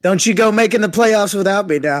 Don't you go making the playoffs without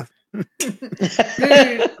me now. Dude,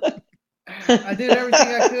 I did everything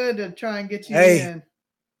I could to try and get you in.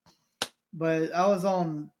 But I was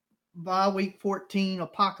on bye week 14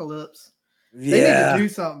 apocalypse. They need to do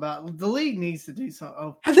something about it. The league needs to do something.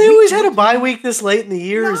 Oh, have they always had a bye week this late in the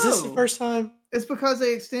year? No. Is this the first time? It's because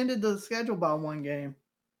they extended the schedule by one game.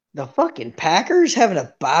 The fucking Packers having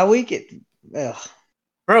a bye week? Bro,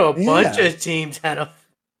 a bunch of teams had a...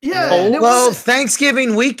 Yeah. Well,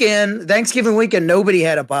 Thanksgiving weekend, nobody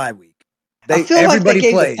had a bye week. I feel like they everybody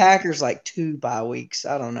gave played. the Packers like 2 bye weeks.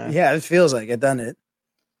 I don't know. Yeah, it feels like it, doesn't it?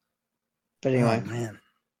 But anyway. Oh, man.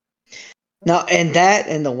 No, and that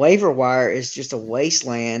and the waiver wire is just a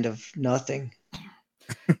wasteland of nothing.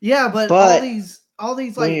 Yeah, but But all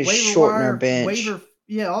these we like need to waiver shorten our wire, bench.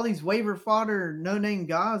 all these waiver fodder, no name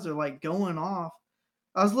guys are like going off.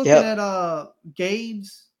 I was looking Yep. at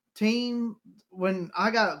Gabe's team when I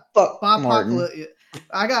got Fuck Martin.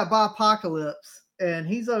 Apocalypse, and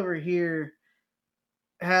he's over here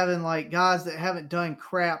having like guys that haven't done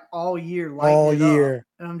crap all year, All lighting it year. up.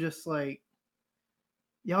 And I'm just like,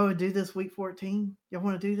 y'all would do this week 14? Y'all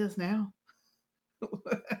want to do this now?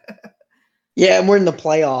 Yeah, and we're in the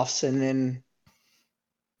playoffs, and then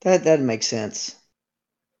that doesn't make sense.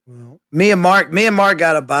 Well, me and Mark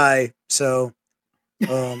got a bye, so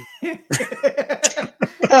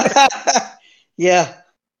Yeah.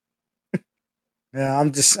 yeah,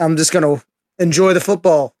 I'm just gonna enjoy the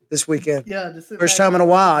football this weekend. Yeah, just sit First back time in a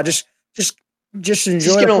while. I just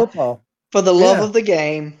enjoy the gonna- football For the love Yeah. of the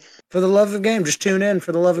game. for the love of the game. Just tune in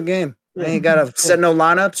for the love of the game. I ain't gotta set no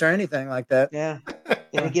lineups or anything like that. Yeah.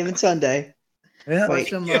 Any given Sunday. Yeah,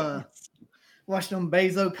 Watch them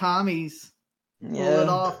Bezo commies pull it Yeah.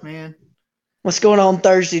 off, man. What's going on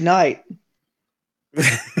Thursday night?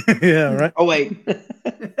 yeah, right. Oh wait.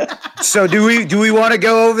 So do we want to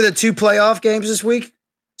go over the 2 playoff games this week?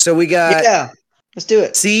 So we got Yeah. Let's do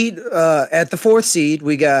it. seed at the 4th seed.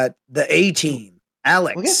 We got the A team,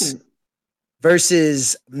 Alex We got some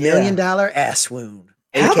versus $1 Million Ass Wound,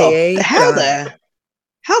 how aka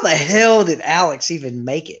the hell did Alex even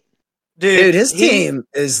make it? dude. His he- team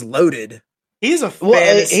is loaded. He's a Well,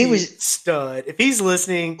 fantasy he was- stud. If he's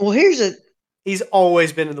listening, Well, he's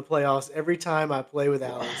always been in the playoffs. Every time I play with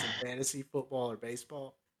Alex in fantasy football or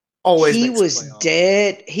baseball, always he makes the was playoffs.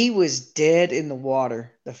 dead. He was dead in the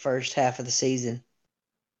water the first half of the season.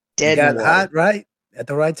 He Dead got in the water. hot right at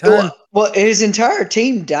the right time. Well, his entire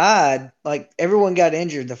team died. Like everyone got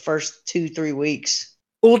injured the first 2-3 weeks.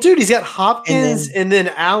 Well, dude, he's got Hopkins And and then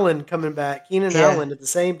Allen coming back, Keenan Yeah. Allen at the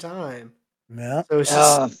same time. Yeah, So it's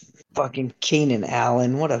just Fucking Keenan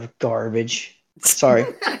Allen. What a garbage. Sorry.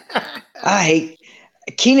 I hate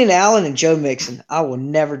Keenan Allen and Joe Mixon. I will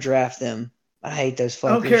never draft them. I hate those fuckers.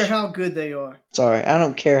 I don't care how good they are. Sorry. I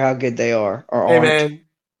don't care how good they are or hey aren't. man,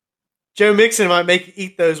 Joe Mixon might make you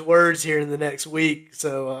eat those words here in the next week.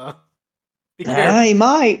 So be careful. He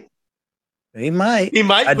might. he might. He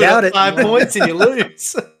might I put doubt up it. 5 points and you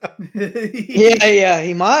lose. Yeah,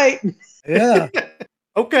 he might. Yeah,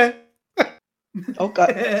 Okay.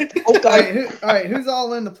 Okay. All Okay. right, who's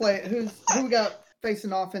all in the play? Who we got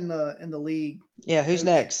facing off in the league? Yeah, who's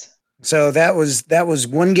next? so that was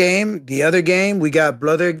one game. The other game we got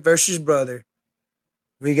brother versus brother.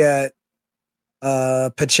 We got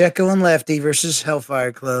Pacheco and Lefty versus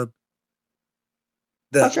Hellfire Club.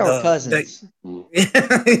 I thought y'all were cousins.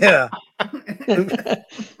 yeah.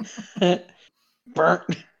 Burnt.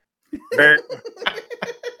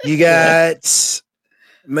 You got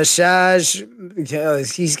Massage.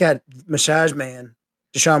 He's got Massage Man.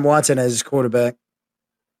 Deshaun Watson as his quarterback.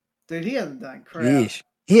 Dude, he hasn't done crap. Yeesh.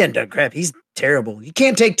 He hadn't done crap. He's terrible. You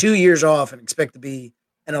can't take 2 years off and expect to be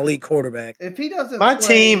an elite quarterback. If he doesn't, My play,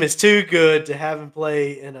 team is too good to have him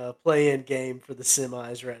play in a play-in game for the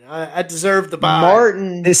semis right now. I deserve the bye.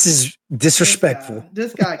 Martin. This is disrespectful.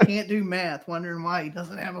 This guy can't do math. Wondering why he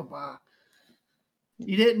doesn't have a bye.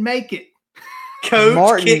 You didn't make it. Coach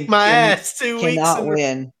Martin kicked my can- ass 2 weeks. Cannot in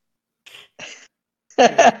win.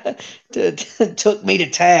 Took me to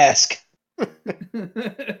task.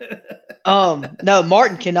 No,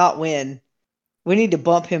 Martin cannot win. We need to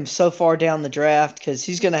bump him so far down the draft because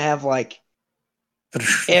he's going to have like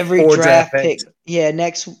every 4 draft pick. picks. Yeah,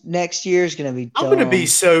 next year is going to be. I'm going to be dumb.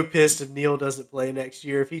 so pissed if Neil doesn't play next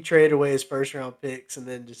year. If he traded away his first round picks and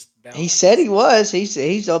then just bounce. He said he was.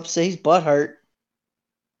 He's upset. He's butthurt.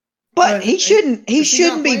 But he shouldn't. He Is not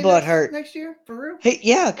shouldn't be playing butthurt. next year for real.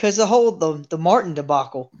 Yeah, because the Martin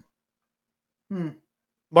debacle.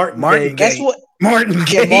 Martin Martin Gay. That's what. Martin Yeah,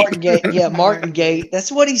 Gate. Martin Gate. Yeah, Martin Gate.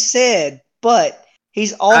 That's what he said. But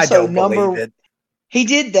he's I also don't believe it. He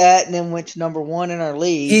did that and then went to number 1 in our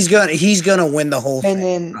league. He's gonna win the whole thing. and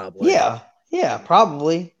then probably. yeah,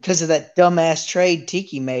 probably because of that dumbass trade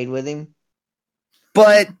Tiki made with him.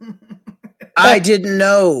 But I didn't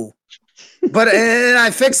know. But and I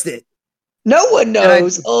fixed it. No one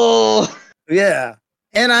knows. Yeah.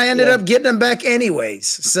 And I ended Yeah. up getting him back anyways.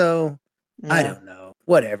 So I Yeah. don't know.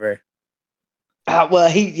 Whatever.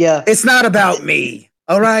 Well, It's not about me.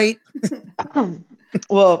 All right.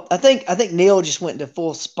 Well, I think Neil just went into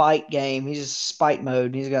full spite game. He's just spite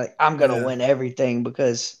mode. He's got I'm gonna Yeah. win everything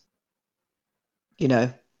because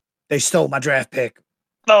they stole my draft pick.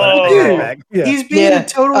 Oh, Dude, he's being a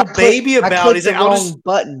total baby about it. He's like, I'll just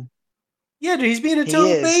button. Yeah, dude, he's being a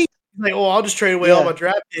total baby. He's like, I'll just trade away all my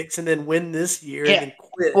draft picks and then win this year and then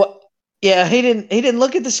quit. Well, yeah, he didn't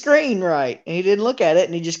look at the screen right. He didn't look at it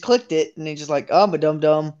and he just clicked it and he's just like, I'm a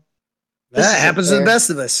dum. That happens to the best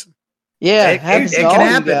of us. Yeah, it happens to all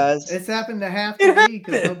you guys. It's happened to half the league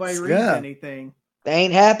because nobody reads anything. It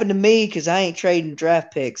ain't happened to me because I ain't trading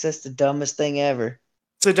draft picks. That's the dumbest thing ever.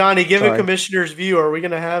 So, Donnie, give a commissioner's view. Are we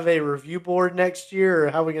going to have a review board next year,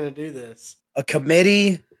 or how are we going to do this? A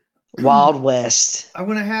committee? Wild West. I'm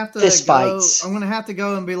going to have to fights. I'm going to have to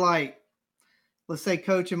go and be like, let's say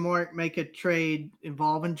Coach and Mark make a trade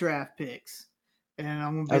involving draft picks. And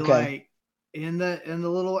I'm going to be like, in the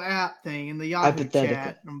little app thing, in the Yahoo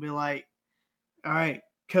chat, I'm going to be like, all right,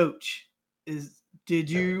 Coach, did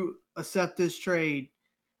you accept this trade?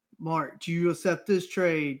 Mark, do you accept this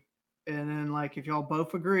trade? And then, like, if y'all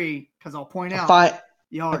both agree, because I'll point out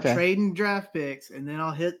y'all are trading draft picks, and then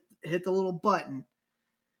I'll hit the little button.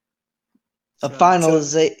 So it's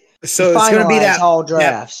going to be that all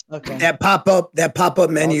drafts. That pop up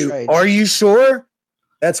menu. Are you sure?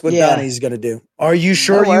 That's what Donnie's going to do. Are you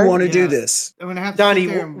sure you want to do this? I'm gonna have to Donnie,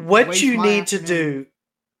 what you need to do?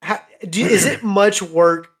 Is it much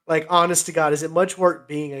work? Like, honest to God, is it much work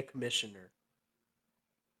being a commissioner?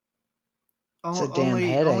 It's a damn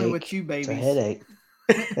headache. Only with you, babies. It's a headache.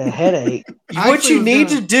 A headache. What you need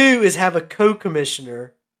to do is have a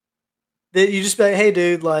co-commissioner that you just be like, hey,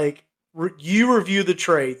 dude, like, you review the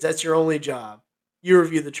trades. That's your only job. You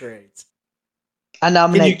review the trades. I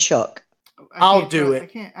nominate Chuck. I'll do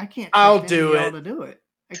it. I can't. I'll do it. To do it.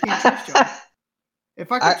 I can't trust y'all.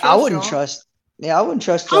 If I wouldn't trust. Yeah, I wouldn't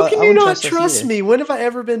trust. How can you not trust me? When have I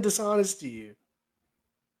ever been dishonest to you?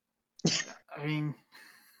 I mean,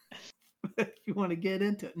 if you want to get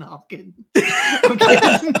into it, no, I'm kidding.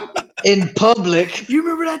 In public, you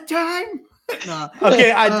remember that time? No.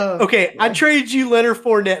 Okay, I traded you Leonard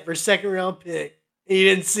Fournette for a second round pick. And you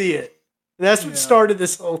didn't see it. And that's what started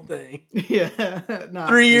this whole thing. Yeah,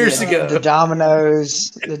 3 years ago. The dominoes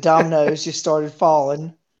just started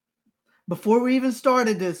falling. Before we even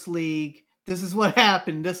started this league, this is what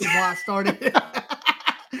happened. This is why I started.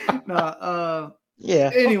 Yeah.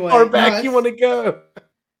 Anyway, how far back you want to go?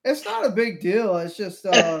 It's not a big deal. It's just,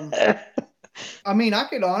 I mean, I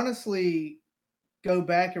could honestly go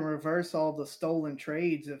back and reverse all the stolen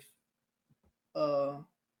trades if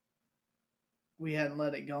we hadn't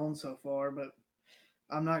let it go so far, but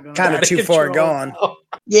I'm not going to. Kind of too far gone.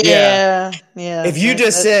 Yeah. If you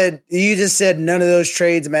just said none of those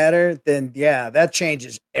trades matter, then that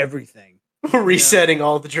changes everything. Resetting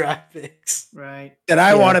all the draft picks, right? And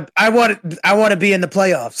I want to be in the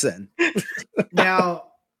playoffs then. Now,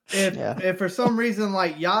 if for some reason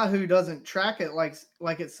like Yahoo doesn't track it like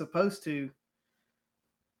it's supposed to,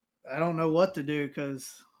 I don't know what to do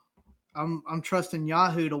because I'm trusting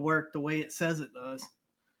Yahoo to work the way it says it does.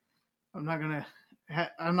 I'm not gonna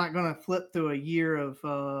flip through a year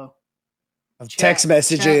of text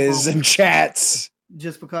messages and chats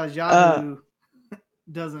just because Yahoo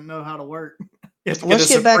doesn't know how to work. Let's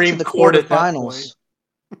get back to the quarterfinals.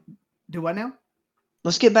 Do what now?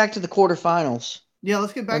 Let's get back to the quarterfinals. Yeah,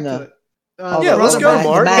 let's get back to it. Let's go,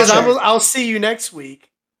 Mark. Because I'll see you next week.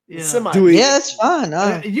 Yeah, that's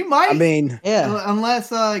fine. You might. I mean, unless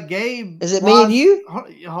Gabe. Is it me and you?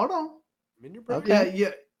 Hold on. Okay. Yeah.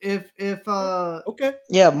 If okay.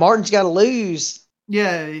 Yeah, Martin's got to lose.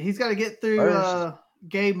 Yeah, he's got to get through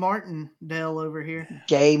Gabe Martindale over here.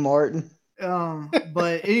 Gay Martin.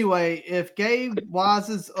 But anyway, if Gabe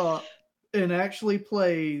wises up and actually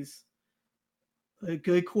plays a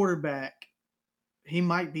good quarterback, he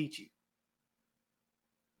might beat you.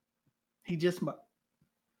 He just might.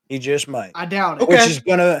 I doubt it.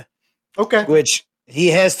 Okay. Which he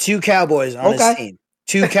has two Cowboys on his team.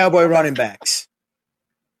 Two Cowboy running backs.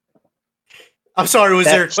 I'm sorry, was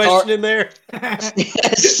there a question in there?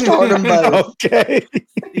 Start them both. Okay.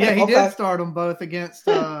 Yeah, he did start them both against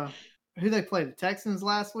who they played, the Texans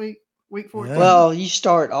last week, week 14. Well, you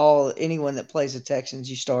start anyone that plays the Texans,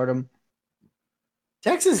 you start them.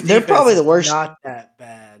 Texans, they're probably the worst. Not that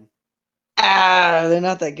bad. They're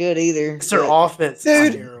not that good either. It's their offense.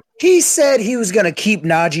 Dude, he said he was going to keep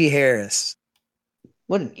Najee Harris.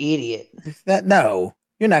 What an idiot! No,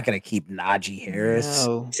 you're not going to keep Najee Harris.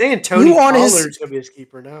 No. He's saying Tony Pollard's going to be his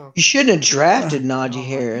keeper now. You shouldn't have drafted Najee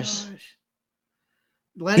Harris.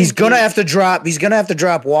 He's going to have to drop. He's going to have to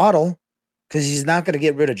drop Waddle because he's not going to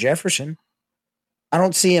get rid of Jefferson. I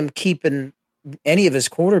don't see him keeping any of his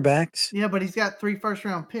quarterbacks. Yeah, but he's got 3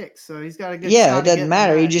 first-round picks, so he's got a good. Yeah, it doesn't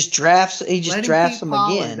matter. He just drafts. He just drafts them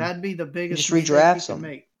again. That'd be the biggest. He just redrafts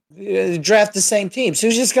them. draft the same team. So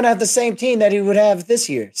he's just going to have the same team that he would have this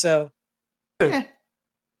year. So, Yeah.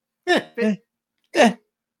 I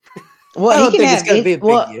Well, don't he can think have it's going to be a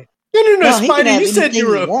big year. No, no, he can Spidey, have you said you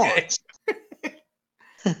were anything he okay. wants.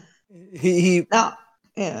 He No,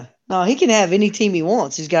 yeah, no, he can have any team he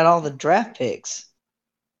wants. He's got all the draft picks.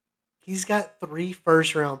 He's got 3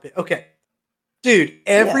 first-round picks. Okay. Dude,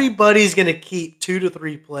 everybody's going to keep 2 to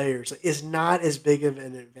 3 players. It's not as big of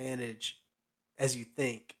an advantage as you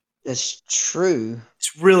think. That's true,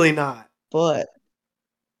 It's really not. but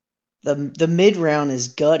the mid round is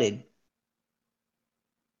gutted.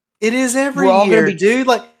 It is every We're all gonna year, be- dude.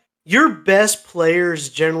 Like, your best players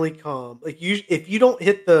generally come. Like, if you don't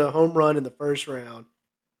hit the home run in the first round,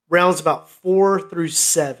 rounds about 4 through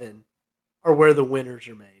 7 are where the winners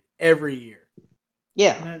are made every year.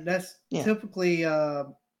 Yeah, And that's Yeah. typically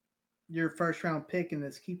your first round pick in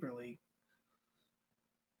this keeper league.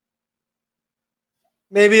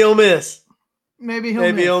 Maybe he'll miss. Maybe he'll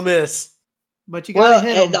Maybe miss. he'll miss. But you gotta well,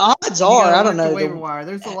 hit and him. the odds You are, gotta I don't work the know. waiver wire.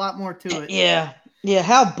 There's a lot more to it. Yeah,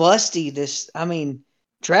 how busty this. I mean,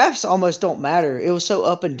 drafts almost don't matter. It was so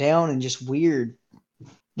up and down and just weird.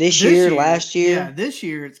 This year, last year, Yeah, this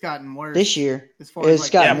year it's gotten worse. this year, as far as it's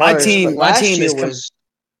like, gotten my worse. team- but my last team year is was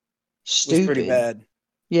stupid. was pretty bad.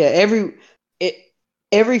 Yeah,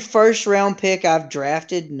 every first round pick I've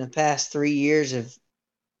drafted in the past 3 years have,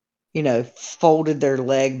 folded their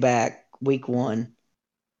leg back week 1.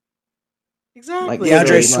 Exactly. Like, DeAndre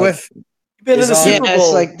literally, Swift You've been in is the on- Super Yeah,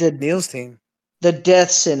 Bowl. it's like Neil's team. the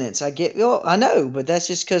death sentence. I get. Well, I know, but that's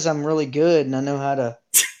just because I'm really good and I know how to.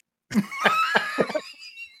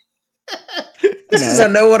 This is I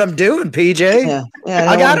know what I'm doing, PJ.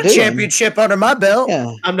 Yeah, I got a championship under my belt.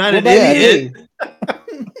 Yeah, I'm not What an about idiot.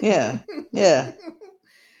 yeah, yeah,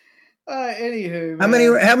 Anywho, How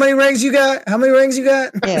man. many rings you got? How many rings you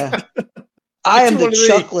got? yeah. I am you the one of these.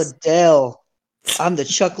 Chuck Liddell. I'm the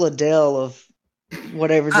Chuck Liddell of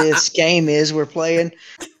whatever this game is we're playing.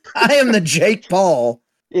 I am the Jake Paul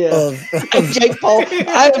Yeah. of I'm Jake Paul.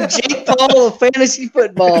 I'm Jake Paul of fantasy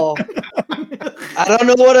football. I don't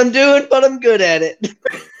know what I'm doing, but I'm good at it.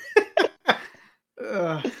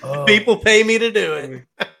 People pay me to do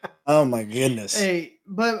it. Oh my goodness. Hey,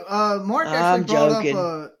 but Mark I'm actually brought joking.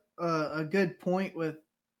 up a good point with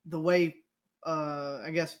the way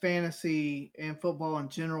I guess fantasy and football in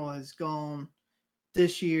general has gone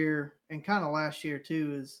this year and kind of last year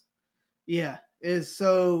too. Is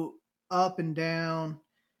so up and down.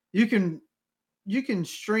 You can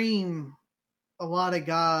stream a lot of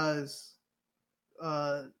guys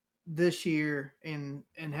this year and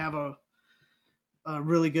have a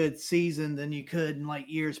really good season than you could in like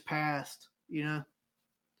years past,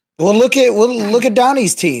 Well, look at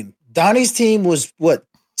Donnie's team. Donnie's team was what,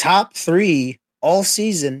 top 3 all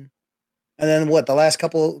season, and then what, the last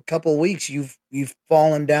couple weeks you've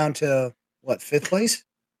fallen down to what, 5th place?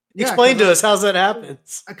 Explain to us how that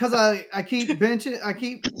happens. Because I keep benching, I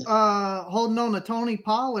keep holding on to Tony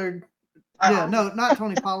Pollard. Yeah, no, not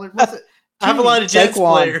Tony Pollard. What's it? I have a lot of Jets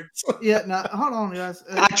Saquon. players. Yeah, no, hold on, guys.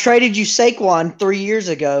 I traded you Saquon 3 years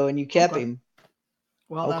ago, and you kept Okay. him.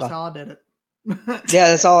 Well, that's Okay. how I did it. Yeah,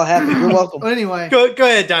 that's all I have. You're welcome. Anyway, Go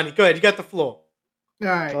ahead, Donnie. Go ahead. You got the floor. all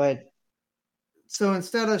right. Go ahead. So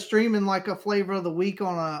instead of streaming like a flavor of the week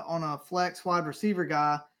on a flex wide receiver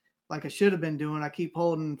guy, like I should have been doing, I keep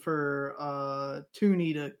holding for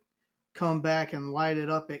Tooney to come back and light it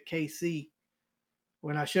up at KC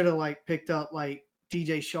when I should have like picked up like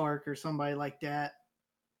DJ Shark or somebody like that.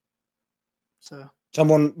 So,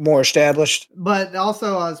 Someone more established. but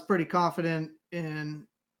also I was pretty confident in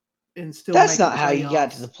still. That's making not how you got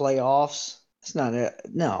playoffs. to the playoffs. That's not it.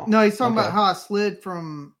 No. No, he's talking Okay. about how I slid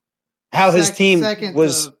from How his team second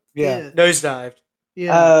was. to Yeah. fifth. Nosedived.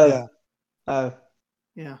 Yeah. Yeah. Oh.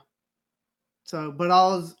 Yeah. So, but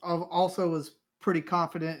I also was pretty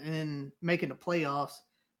confident in making the playoffs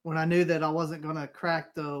when I knew that I wasn't going to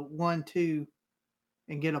crack the 1-2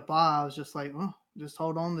 and get a bye. I was just like, well, just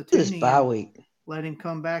hold on to This Tooney bye and week. let him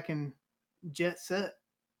come back and jet set.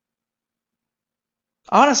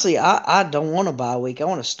 Honestly, I don't want a bye week. I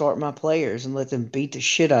want to start my players and let them beat the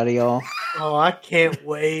shit out of y'all. Oh, I can't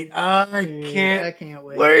wait. I I can't can't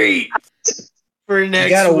wait. wait for next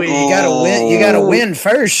You gotta, week. you gotta win. You gotta win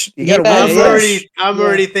first. You gotta Yeah, win yeah. first. I'm Yeah.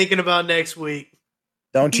 already thinking about next week.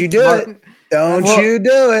 Don't you do it. Don't Well- you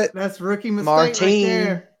do it. That's rookie mistake Martine.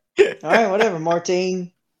 right there. All right, whatever,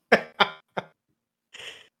 Martine.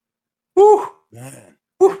 Whew. Man.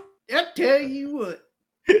 I tell you what.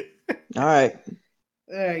 All right.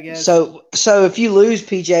 There you go. So if you lose,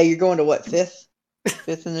 PJ, you're going to what, 5th?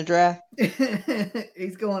 5th in the draft.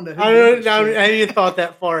 He's going to. I haven't even thought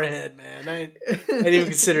that far ahead, man. I didn't even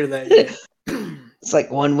consider that yet. It's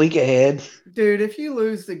like 1 week ahead. Dude, if you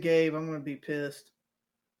lose the game, I'm going to be pissed.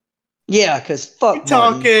 Yeah, because fuck. You're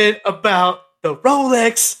talking about the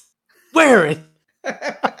Rolex wearing,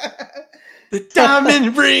 the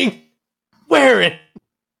diamond ring wearing.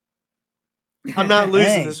 I'm not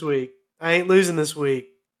losing this week. I ain't losing this week.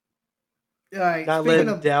 All right. Not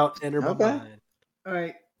letting doubt enter my mind. All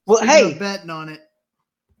right. Well, hey, betting on it.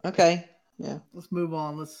 Okay. Yeah. Let's move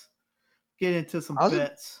on. Let's get into some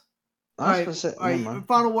bets. All right.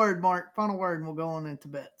 Final word, Mark. Final word, and we'll go on into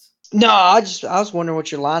bets. No, I was wondering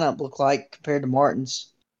what your lineup looked like compared to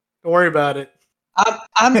Martin's. Don't worry about it.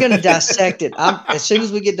 I'm gonna dissect it. As soon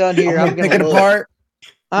as we get done here, I'm gonna pick it apart.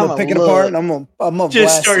 I'm gonna pick it apart, and I'm gonna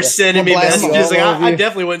just start sending me messages. Like I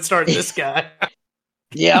definitely wouldn't start this guy.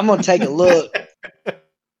 Yeah, I'm gonna take a look.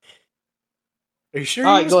 Are you sure?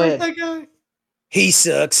 All right, go ahead. That guy? He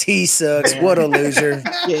sucks. Yeah. What a loser.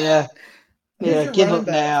 Yeah. Give up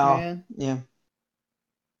now. Man. Yeah.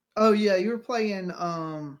 Oh yeah, you were playing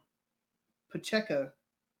Pacheco.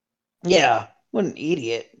 Yeah, what an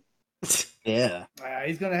idiot. Yeah.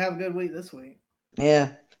 He's gonna have a good week this week.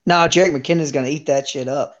 Yeah. No, Jerick McKinnon's gonna eat that shit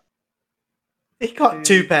up. He caught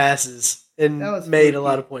 2 passes and made a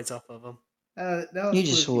lot of points off of them. That was you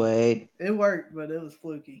just wait. It worked, but it was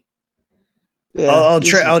fluky. Yeah,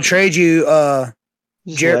 I'll trade you Jerick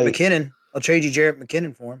McKinnon. I'll trade you Jerick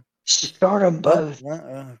McKinnon for him. Start them both.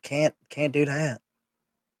 Can't do that.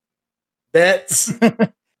 Bets.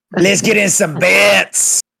 Let's get in some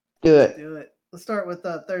bets. Do it. Let's start with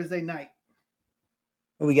Thursday night.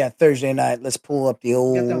 What we got Thursday night? Let's pull up the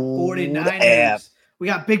old 49ers. app. We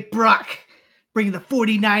got Big Brock bringing the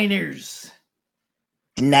 49ers.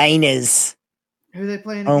 Niners. Who are they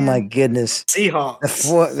playing Oh again? my goodness.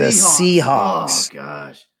 Seahawks. The Seahawks. Oh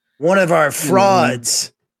gosh. One of our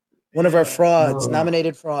frauds.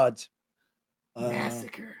 Nominated frauds.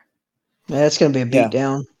 Massacre. Yeah, it's going to be a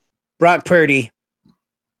beatdown. Brock Purdy.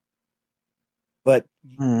 But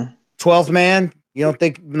 12th man, you don't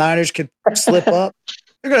think Niners could slip up?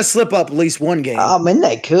 They're going to slip up at least one game. I mean,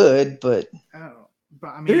 they could, but...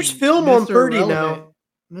 There's film on Purdy now.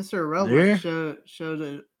 Mr. Irrelevant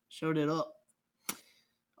showed it up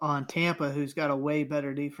on Tampa, who's got a way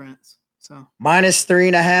better defense. So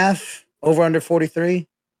 -3.5, over under 43.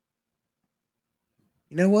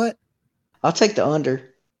 You know what? I'll take the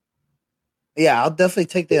under. Yeah, I'll definitely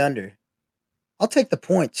take the under. I'll take the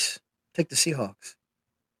points. Take the Seahawks.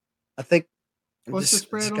 I think. What's the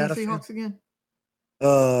spread on the Seahawks again?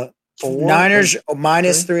 Niners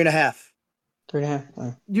 -3.5.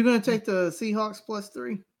 3.5. You're gonna take the Seahawks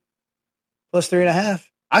 +3. +3.5.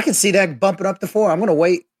 I can see that bumping up to 4. I'm gonna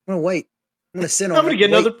wait. I'm gonna sit on. I'm gonna get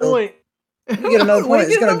another point. Get another point.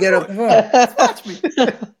 It's gonna get up to 4. Watch me.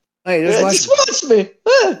 Hey, just watch me.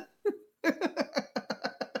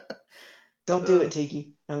 Don't do it,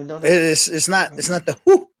 Tiki. I mean, don't. It's not the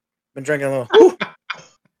whoo. Been drinking a little whoo.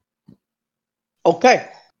 Okay.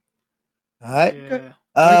 All right. Yeah. They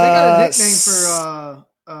got a nickname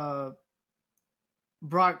for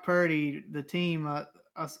Brock Purdy, the team. I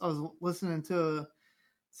was listening to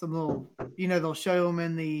some little, they'll show him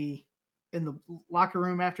in the locker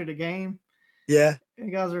room after the game. Yeah.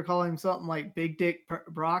 And guys are calling him something like Big Dick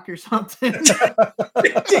Brock or something.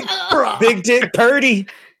 Big Dick Purdy.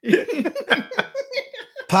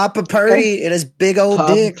 Papa Purdy and his big old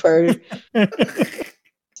Papa dick. Purdy.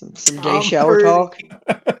 some gay shower talk.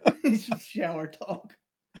 Shower talk.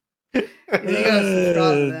 You gotta subscribe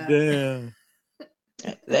to that. Damn.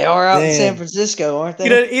 They are out in San Francisco, aren't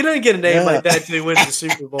they? He doesn't get a name like that until he wins the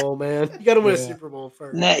Super Bowl, man. You got to win a Super Bowl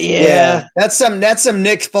first. Yeah. That's some Nick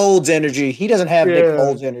Foles energy. He doesn't have Nick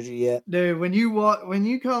Foles energy yet. Dude, when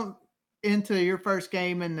you come into your first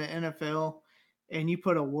game in the NFL and you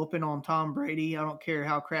put a whooping on Tom Brady, I don't care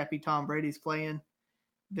how crappy Tom Brady's playing,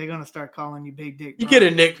 they're gonna start calling you Big Dick. You get a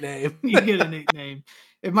nickname. You get a nickname.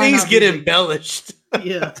 Things get embellished.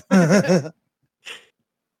 Yeah.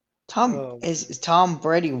 Is Tom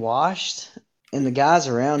Brady washed, and the guys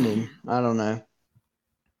around him? I don't know.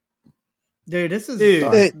 Dude, this is the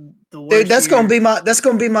worst. Dude, that's year. gonna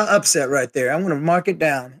be my upset right there. I'm gonna mark it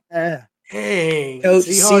down. Dang.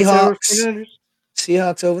 Seahawks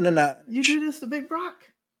over the Niners. You do this to Big Brock.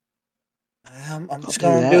 I'm just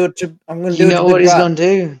gonna do it. I'm gonna do it. You know what he's gonna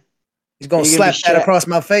do? He's gonna slap that across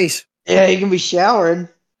my face. Yeah, he can be showering.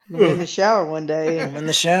 In the shower one day. I'm in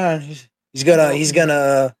the shower. He's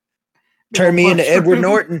gonna turn me into Edward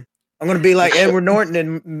Norton. I'm gonna be like Edward Norton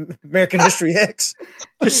in American History X.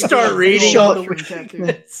 Just start reading all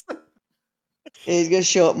the He's gonna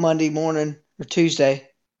show up Monday morning. or Tuesday.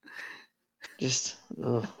 Just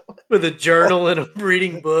with a journal and a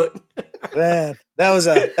reading book. Man, that was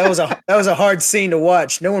a hard scene to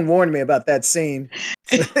watch. No one warned me about that scene.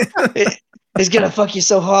 It's gonna fuck you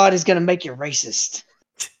so hard. It's gonna make you racist.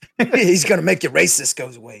 He's gonna make your racist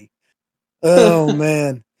goes away. Oh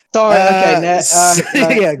man. Sorry.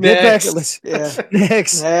 Okay. Yeah. Get back. Let's, Yeah.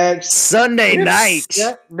 Next. Sunday night.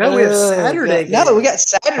 No, we have Saturday. No, we got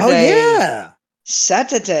Saturday. Oh yeah.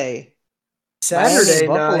 Saturday Saturday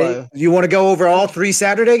Buffalo. night. You want to go over all 3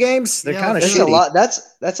 Saturday games? They're kind of That's shitty. a lot.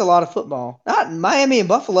 That's a lot of football. Not Miami and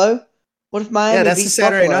Buffalo. What if Miami? Yeah, that's the beats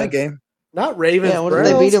Saturday Buffalo? night game. Not Ravens. Yeah, what if Browns.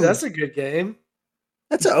 they beat 'em? That's a good game.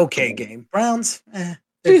 That's an okay game. Browns. Dude,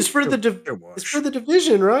 it's for the they're it's wash. for the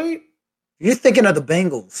division, right? You're thinking of the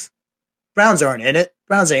Bengals. Browns aren't in it.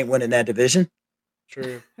 Browns ain't winning that division.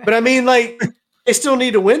 True. But I mean, like, they still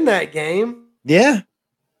need to win that game. Yeah.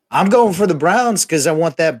 I'm going for the Browns because I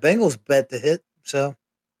want that Bengals bet to hit. So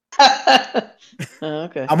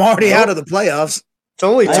Okay. I'm already out of the playoffs. It's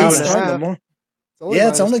only I two don't and a know. half. More. It's Yeah,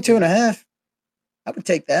 it's minus only 2.5. I would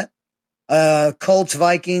take that. Colts,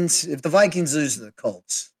 Vikings. If the Vikings lose to the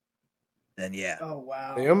Colts, then yeah. Oh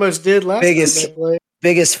wow. They almost did last Biggest- time they played.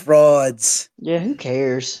 Biggest frauds. Yeah, who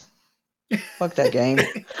cares? Fuck that game.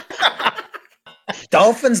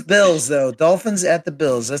 Dolphins, Bills though. Dolphins at the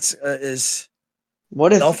Bills. That's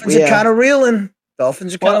What if Dolphins are kind of reeling.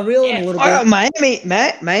 Dolphins are kind of reeling a little bit.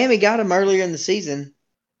 Miami got him earlier in the season.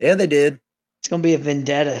 Yeah, they did. It's gonna be a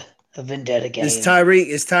vendetta game. Is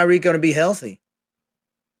Tyree going to be healthy?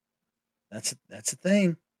 That's a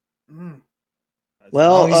thing. Mm.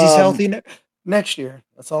 Well, as long as he's healthy next year.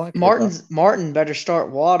 That's all I care about. Martin better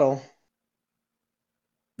start Waddle.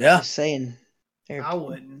 Yeah. Just saying. There. I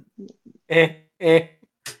wouldn't. Eh.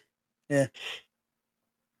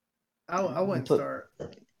 I wouldn't Put- start.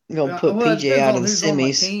 I'm gonna put Well, it PJ depends out on of the who's on my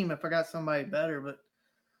semis. team if I got somebody better, but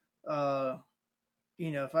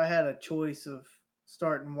if I had a choice of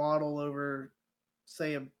starting Waddle over,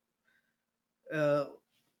 say Robert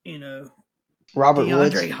DeAndre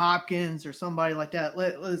Woods. Hopkins or somebody like that.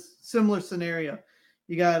 Let's similar scenario.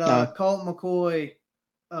 You got Colt McCoy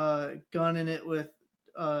gunning it with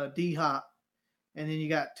D Hop, and then you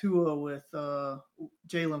got Tua with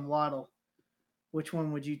Jalen Waddle. Which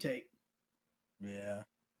one would you take? Yeah.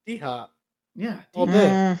 D-Hop. Yeah, All D-Hop.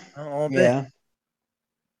 day. All day.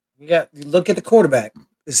 Yeah. You look at the quarterback.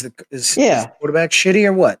 Is Yeah. the quarterback shitty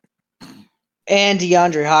or what? And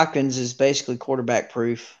DeAndre Hopkins is basically quarterback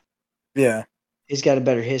proof. Yeah. He's got a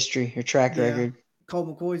better history or track Yeah. record. Colt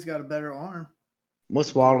McCoy's got a better arm.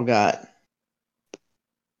 What's Waddle got?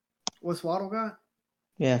 What's Waddle got?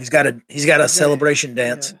 Yeah. He's got a celebration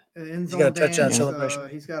dance. Yeah, an end He's got a zone touchdown dance, celebration.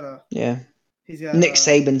 He's got a Yeah. he's got Nick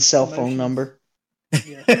Saban's cell phone emotions. number.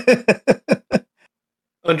 Yeah.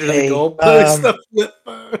 Under Hey, the goalpost, the flip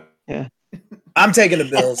phone. I'm taking the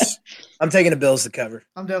Bills. I'm taking the Bills to cover.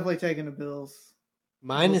 I'm definitely taking the Bills.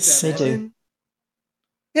 Minus Me too. 7.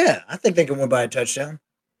 Yeah, I think they can win by a touchdown.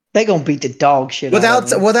 They gonna beat the dog shit out of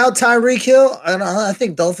them. Without Tyreek Hill, I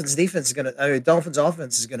think Dolphins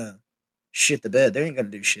offense is gonna shit the bed. They ain't gonna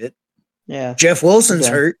do shit. Yeah. Jeff Wilson's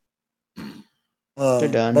Okay. hurt. They're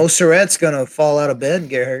done. Mo Surratt's gonna fall out of bed and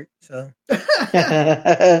get hurt. So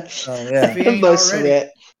yeah. If he ain't Most already.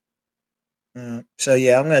 of it. So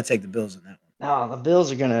yeah, I'm gonna take the Bills in that one. No, the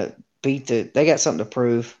Bills are gonna beat they got something to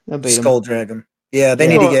prove. They'll beat them. Skull drag them. Yeah,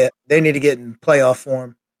 they Yeah. need to get in playoff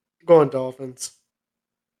form. Going Dolphins.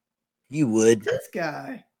 You would. This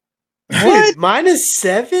guy. What? Minus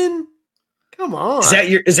 7? Come on.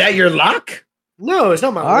 Is that your lock? No, it's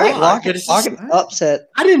not my All right, lock. lock it. It's Lock just- it. Upset.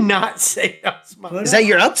 I did not say that was my Put Is that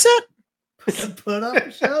your upset? Put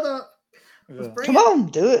up, shut up. Let's bring Come it. on,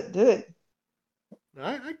 do it.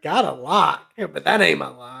 I got a lock. Yeah, but that ain't my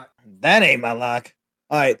lock. That ain't my lock.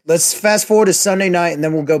 All right, let's fast forward to Sunday night, and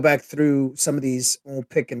then we'll go back through some of these. We'll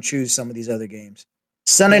pick and choose some of these other games.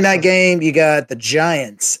 Sunday night game, you got the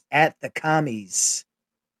Giants at the Commies.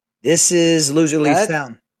 This is loser leaves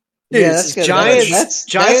town. Dude, Yeah, that's good. Giants.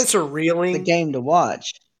 Giants That's are reeling. the game to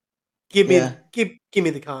watch. Give me, Yeah. give me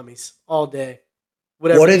the commies all day.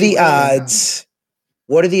 Whatever. What are the you- odds?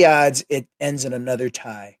 What are the odds it ends in another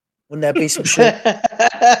tie? Wouldn't that be some shit?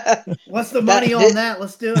 What's the money on that?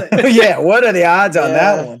 Let's do it. Yeah, what are the odds on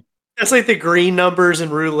that Yeah. one? That's like the green numbers in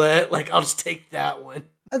roulette. Like I'll just take that one.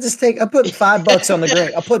 I put $5 on the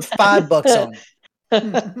green. I put $5 on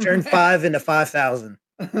it. Turn 5 into 5,000.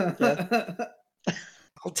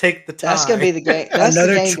 I'll take the tie. That's gonna be the game. That's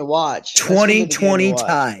Another the game to watch. That's gonna be the game to 2020 watch.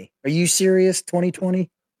 tie. Are you serious? 2020?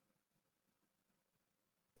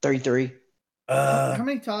 3-3. How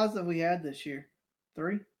many ties have we had this year?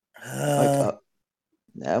 3?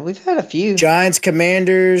 We've had a few. Giants,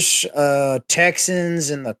 Commanders, Texans,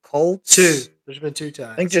 and the Colts. 2. There's been 2 ties.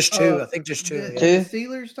 I think just 2. I think just 2. Did Yeah. the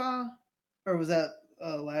Steelers tie? Or was that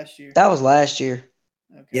last year? That was last year.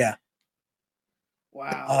 Okay. Yeah.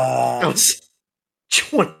 Wow. That was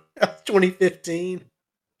 2015.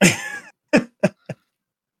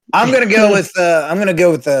 I'm gonna go with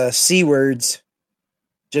the C words,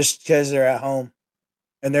 just because they're at home,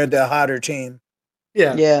 and they're the hotter team.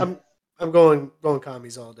 Yeah. Yeah. I'm going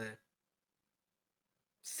commies all day.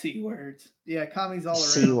 C words. Yeah, commies all around.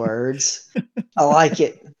 C words. I like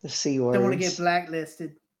it. The C words. Don't want to get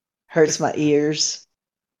blacklisted. Hurts my ears.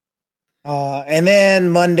 And then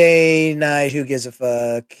Monday night, who gives a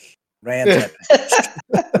fuck? Rams.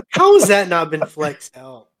 How has that not been flexed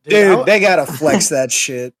out? Dude, they gotta flex that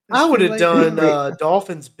shit. I would have It's done too late.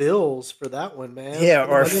 Dolphins Bills for that one, man. Yeah,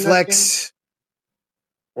 For or the Monday night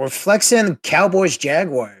flex in Cowboys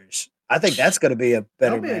Jaguars. I think that's gonna be a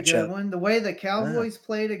better That'll be a good matchup. one. The way the Cowboys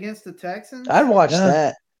played against the Texans. I'd watch Yeah.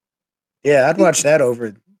 that. Yeah, I'd watch that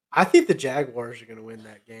over. I think the Jaguars are going to win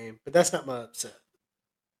that game, but that's not my upset.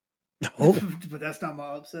 Oh, But that's not my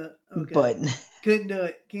upset. Okay. But Couldn't do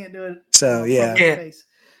it. Can't do it. so yeah. Can't. Face.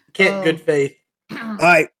 Can't good faith. All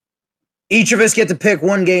right, each of us get to pick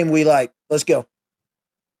one game we like. Let's go, Talk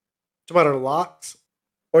about our locks.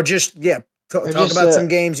 or just talk just, about some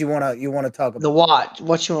games you wanna talk about. the watch.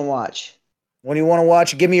 What you want to watch? What do you want to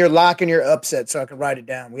watch? Give me your lock and your upset so I can write it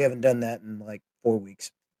down. We haven't done that in like 4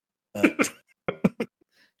 weeks.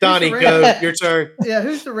 Donnie, Who's the go. Rams? Your turn. Yeah,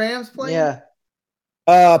 who's the Rams playing? Yeah.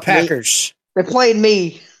 Packers. They played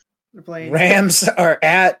me. They're playing Rams are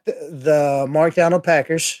at the Mark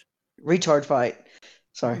Packers. Retard fight.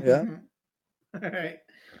 Sorry. Yeah. All right.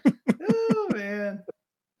 Oh man.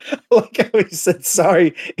 Like how he said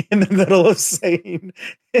sorry in the middle of saying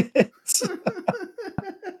it.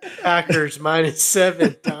 Packers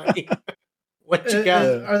 -7, Donnie. What you got?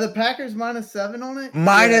 Are the Packers -7 on it?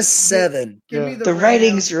 -7. Give me Yeah. the The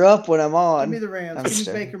ratings Rams. are up when I'm Give on. me the Rams. I'm Give me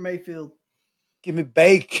sorry. Baker Mayfield. Give me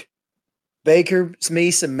Baker,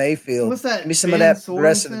 me some Mayfield. What's that? Give me some Ben of that Sorensen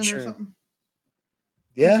progressive or insurance. something?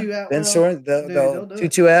 Yeah, Tutu Atwell? Ben Soren, Dude, they'll the do it.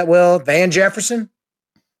 Tutu Atwell, Van Jefferson,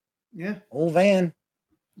 Yeah. old Van.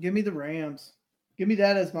 Give me the Rams. Give me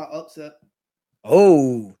that as my upset.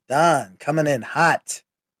 Oh, Don coming in hot.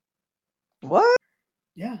 What?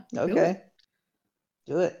 Yeah. do Okay. it.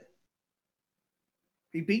 Do it.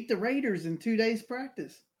 He beat the Raiders in 2 days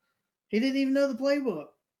practice. He didn't even know the playbook.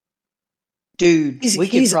 Dude, we could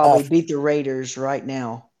he's probably off. beat the Raiders right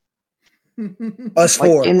now. Us Like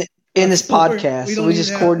four. in this Us four. We podcast. don't We even just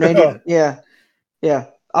have- coordinated. Yeah.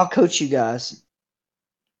 Yeah. I'll coach you guys.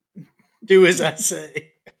 Do as I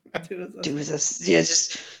say. Do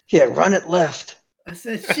this. Yeah, run it left. I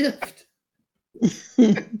said shift.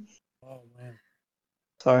 Oh man.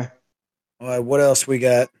 Sorry. All right, what else we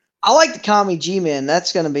got? I like the Kami G-Men.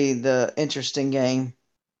 That's going to be the interesting game.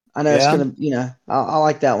 I know it's Yeah? going to, I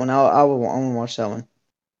like that one. I want to watch that one.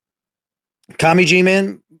 Kami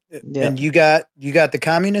G-Man. Yeah. And you got the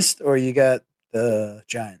Communist or you got the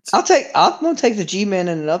Giants? I'm going to take the G-Men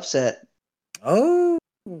in an upset. Oh.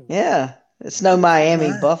 Yeah. It's no Miami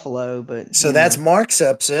Alright. Buffalo, but So you that's know, Mark's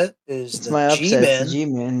upset is it's the my upset. G-Men. The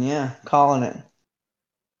G-Men, yeah. Calling it.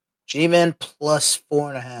 G-Men plus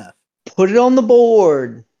 4.5. Put it on the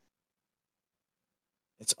board.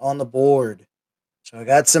 It's on the board. So I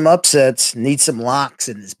got some upsets. Need some locks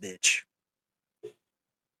in this bitch.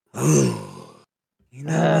 You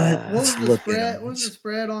know what? What was Let's the look spread? at What was the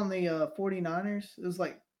spread on the 49ers? It was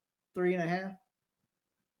like 3.5.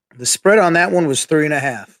 The spread on that one was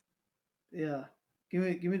 3.5. Yeah. Give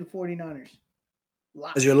me the 49ers.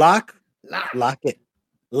 Lock. Is your lock? Lock. Lock it.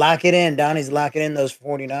 Lock it in. Donnie's locking in those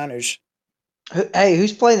 49ers. Hey,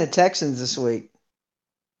 who's playing the Texans this week?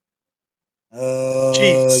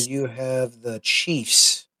 Chiefs. You have the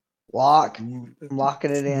Chiefs. Lock. I'm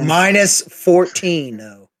locking it in. Minus 14,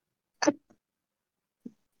 though.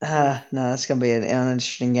 No, that's going to be an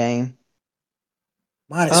uninteresting game.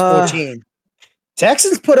 Minus 14.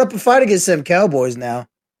 Texans put up a fight against them Cowboys now.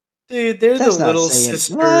 Dude, they're That's the not little saying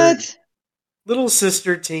sister. what? Little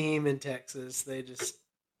sister team in Texas. They just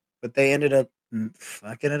But they ended up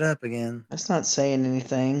fucking it up again. That's not saying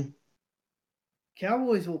anything.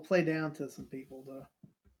 Cowboys will play down to some people though.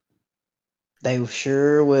 They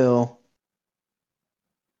sure will.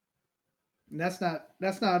 And that's not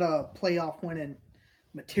a playoff winning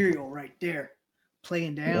material right there.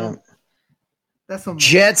 Playing down. Yeah. That's some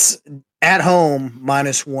Jets at home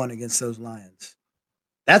 -1 against those Lions.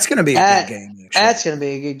 That's going to be a That- good game. Actually. That's going to be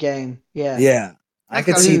a good game. Yeah. Yeah, I That's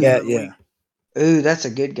could gotta see be that. another Yeah, week. Ooh, that's a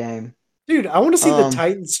good game. dude, I want to see the Um,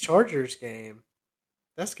 Titans Chargers game.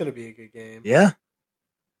 That's going to be a good game. Yeah.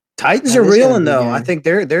 Titans That are is gonna reeling be a though. game. I think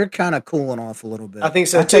they're kind of cooling off a little bit. I think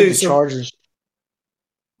so I take too. the So Chargers.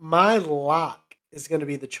 my lock is going to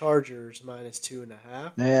be the Chargers minus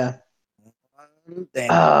 2.5. Yeah.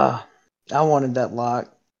 Damn. I wanted that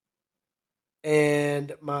lock.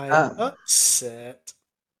 And my upset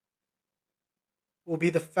will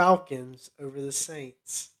be the Falcons over the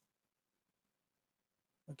Saints.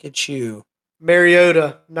 Look at you.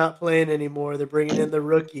 Mariota not playing anymore. They're bringing in the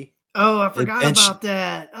rookie. Oh, I forgot benched- about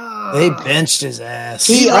that. Oh. They benched his ass.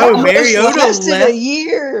 He Bro, almost Mariota lasted a left.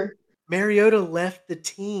 year. Mariota left the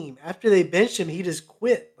team after they benched him. He just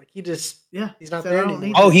quit. Like he's not said, there "I don't anymore.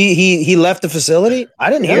 need Oh, he left the facility?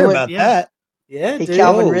 I didn't Yeah, hear went- about yeah. that. Yeah, He dude.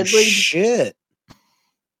 Calvin Oh, Ridley? shit.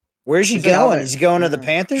 Where's he He's like, going? "Oh, Is he going to the yeah.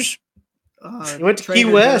 Panthers? He went to Key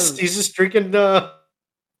Trader West. Joe's. He's just drinking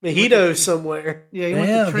mojito somewhere. Yeah, he Damn, went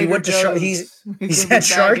to he Trader went to Shark- Joe's. he's He's at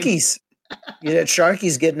Sharky's. He's at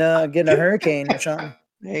Sharky's getting a hurricane or something.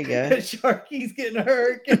 There you go. Sharky's getting a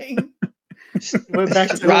hurricane. He went back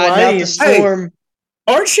to Riding out Hawaii. the storm.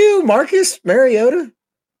 Aren't you Marcus Mariota?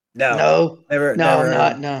 No, never. no, never.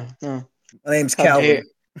 not no. My name's How Calvin.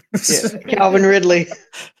 Yeah, Calvin Ridley.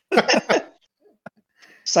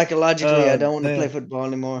 Psychologically, I don't want to man. play football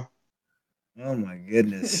anymore. Oh my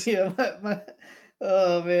goodness. Yeah,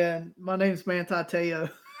 oh man, my name's Manti Te'o.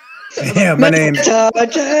 Yeah, my name.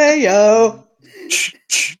 Mateo.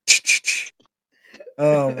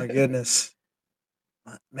 Oh my goodness.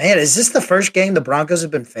 Man, is this the first game the Broncos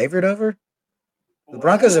have been favored over? The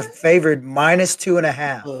Broncos are favored minus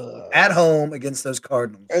 2.5 at home against those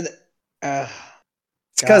Cardinals. It's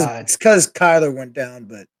God. because Kyler went down,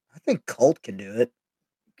 but I think Colt can do it.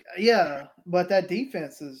 Yeah, but that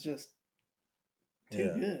defense is just too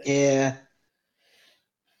Yeah. good. Yeah.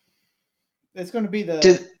 It's going to be the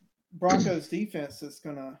Did- Broncos defense that's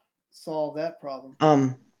going to solve that problem.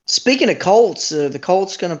 Speaking of Colts, the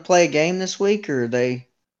Colts going to play a game this week, or are they?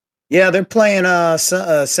 Yeah, they're playing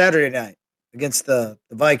Saturday night against the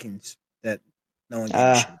Vikings that no one gives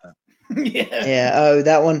a shit about. Yeah. Yeah. Oh,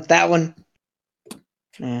 that one.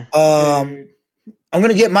 Yeah. Dude. I'm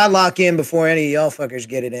gonna get my lock in before any of y'all fuckers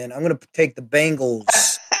get it in. I'm gonna take the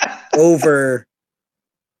Bengals over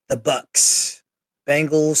the Bucks.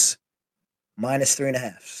 Bengals minus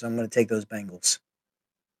 3.5. So I'm gonna take those Bengals.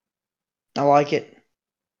 I like it.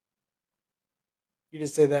 You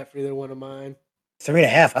didn't say that for either one of mine.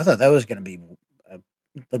 3.5. I thought that was gonna be a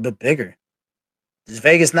little bit bigger. Does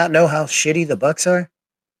Vegas not know how shitty the Bucks are?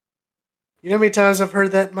 You know how many times I've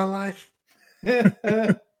heard that in my life?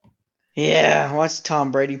 Yeah. Watch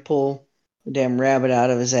Tom Brady pull the damn rabbit out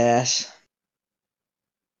of his ass.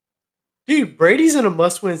 Dude, Brady's in a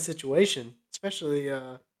must-win situation, especially.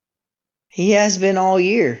 He has been all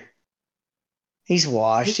year. He's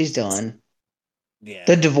washed. He's done. Yeah.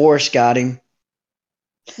 The divorce got him.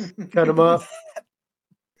 Cut him up.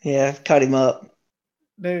 Yeah, cut him up.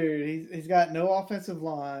 Dude, he's got no offensive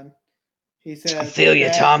line. He said, I feel you,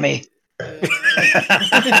 Tommy.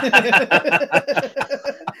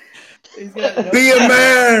 He's got no Be a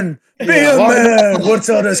man. Be Yeah, a walk it man. off. What's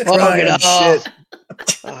all this Walk crying it shit?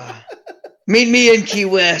 off. Meet me in Key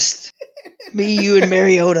West. Me, you, and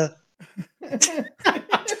Mariota.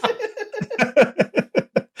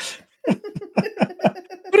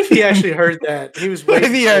 What if he actually heard that? He was What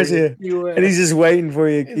waiting. if he for hears you. you? And he's just waiting for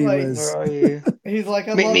you. He's He like, was- Where are you? He's like,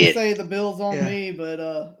 I'd Meet love me to at- say the Bills on Yeah. me, but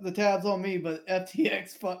the tab's on me, but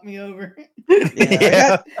FTX fucked me over.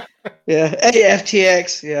 Yeah. Yeah. Hey,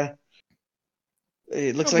 FTX. Yeah.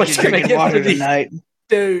 It looks How like much you're can I drinking get for water these? tonight.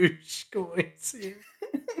 Douche coins here.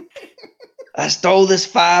 I stole this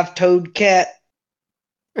 5-toed cat.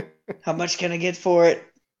 How much can I get for it?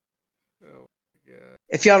 Oh my god.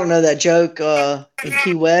 If y'all don't know that joke, in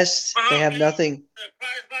Key West, they have nothing.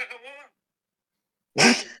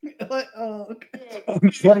 What? Like, oh, okay. I'm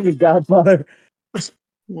telling you, Godfather.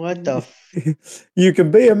 What the? You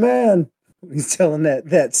can be a man. He's telling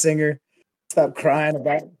that singer, stop crying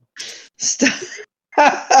about it. Stop.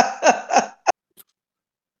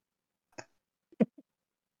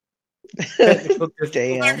 Technical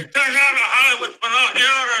difficulty. Damn. Turn out a Hollywood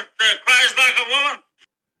phenomenon that cries like a woman.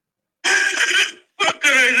 What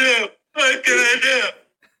can I do? What can I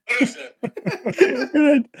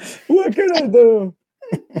do? What can I do?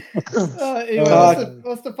 Anyway,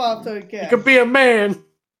 what's the 5-toed cat? You could be a man.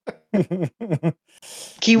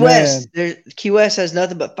 Key Man. West. Key West has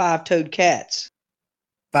nothing but 5-toed cats.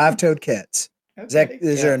 5-toed cats. Okay.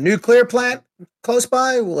 Is there a nuclear plant close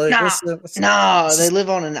by? Like, Nah. what's the- No, they live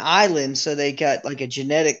on an island, so they got like a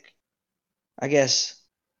genetic, I guess,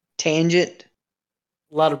 tangent.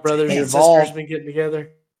 A lot of brothers They and evolve. sisters been getting together.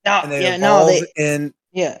 No, and they yeah, no, evolve they in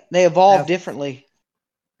Yeah, they evolve Have- differently.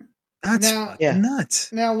 That's Now- fucking Yeah.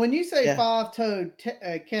 nuts. Now, when you say Yeah. 5-toed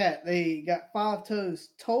cat, they got 5 toes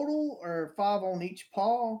total or 5 on each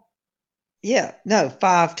paw? Yeah, no,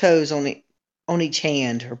 5 toes on each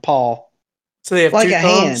hand or paw, So they have like two a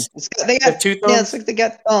thumbs. hand. They They have got two yeah, thumbs. it's like they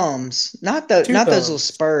got thumbs. Not those Two little thumbs.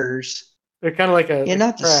 spurs. They're kind of like a, Yeah, like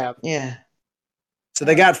not a the crab. yeah, So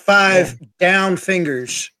they got 5 down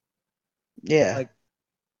fingers. yeah. Like-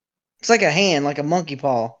 It's like a hand, like a monkey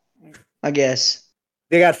paw, I guess.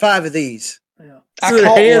 They got 5 of these. Yeah. I So their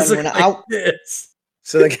caught hands one look when like this.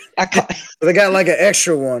 So they, I caught. so they got like an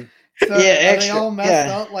extra one. So Yeah, are they extra, all messed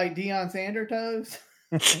yeah. up like Deion Sanders toes?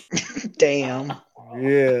 Damn.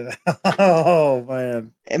 Yeah. Oh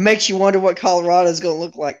man. It makes you wonder what Colorado's going to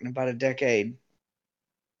look like in about a decade.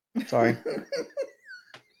 Sorry.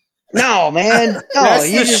 No, man. No, That's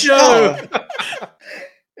you the just show.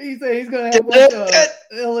 He said he's going to have a bunch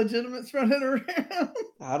of illegitimates running around.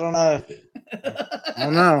 I don't know. I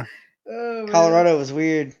don't know. Oh, man. Colorado was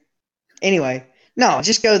weird. Anyway, no,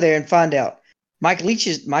 just go there and find out. Mike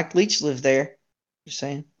Leach lived there. Just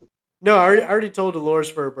saying. No, I already told Dolores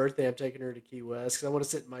for her birthday I'm taking her to Key West because I want to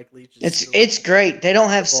sit in Mike Leach's. It's great. They don't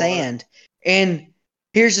have Water. sand. And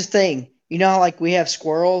here's the thing. You know how like we have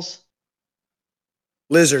squirrels?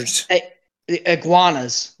 Lizards.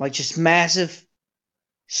 Iguanas. Like just massive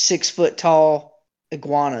 6 foot tall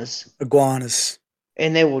iguanas. Iguanas.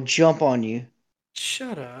 And they will jump on you.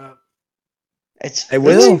 Shut up. They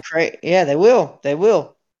will? Yeah, they will. They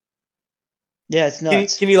will. Yeah, it's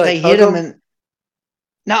nuts. Can you, like, they hug hit them them? and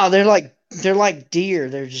no, they're like deer.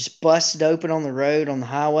 They're just busted open on the road on the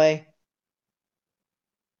highway.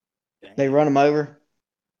 They run them over.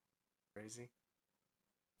 Crazy.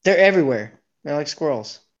 They're everywhere. They're like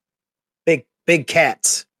squirrels. Big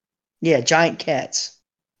cats. Yeah, giant cats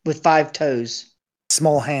with 5 toes.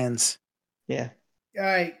 Small hands. Yeah. All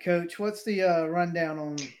right, Coach. What's the rundown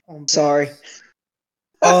on? Sorry.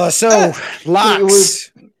 bets? So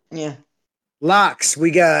locks. Yeah. Locks.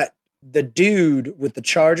 We got the dude with the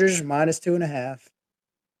Chargers -2.5.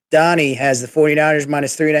 Donnie has the 49ers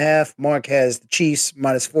 -3.5. Mark has the Chiefs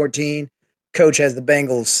 -14. Coach has the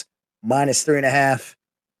Bengals -3.5.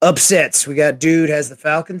 Upsets. We got dude has the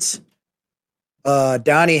Falcons.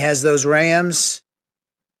 Donnie has those Rams.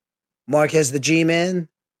 Mark has the G-Men.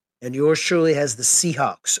 And yours truly has the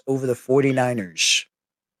Seahawks over the 49ers.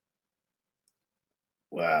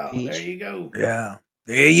 Wow, Each. there you go. Yeah.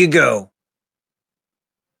 There you go.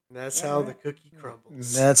 And that's how the cookie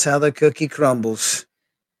crumbles. That's how the cookie crumbles.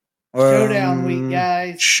 Showdown week,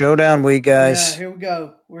 guys. Showdown week, guys. Yeah, here we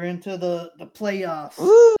go. We're into the playoffs.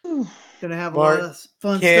 Woo. Gonna have Mark, a lot of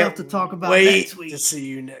fun Can't stuff to talk about wait next week. to see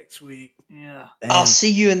you next week. Yeah. Damn. I'll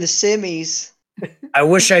see you in the semis. I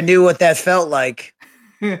wish I knew what that felt like.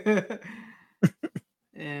 and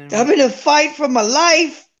I'm in a fight for my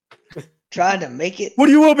life. Trying to make it. What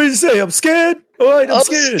do you want me to say? I'm scared. All right, I'm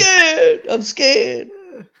scared. I'm scared.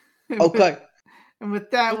 Okay. And with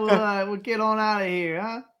that, we'll get on out of here,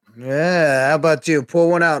 huh? Yeah. How about you? Pour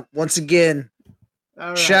one out once again. All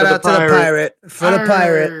right. Shout For out the to the pirate. pirate. For the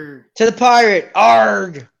pirate. Arr. To the pirate.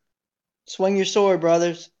 Arg. Swing your sword,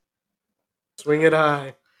 brothers. Swing it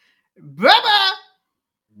high. Bye-bye.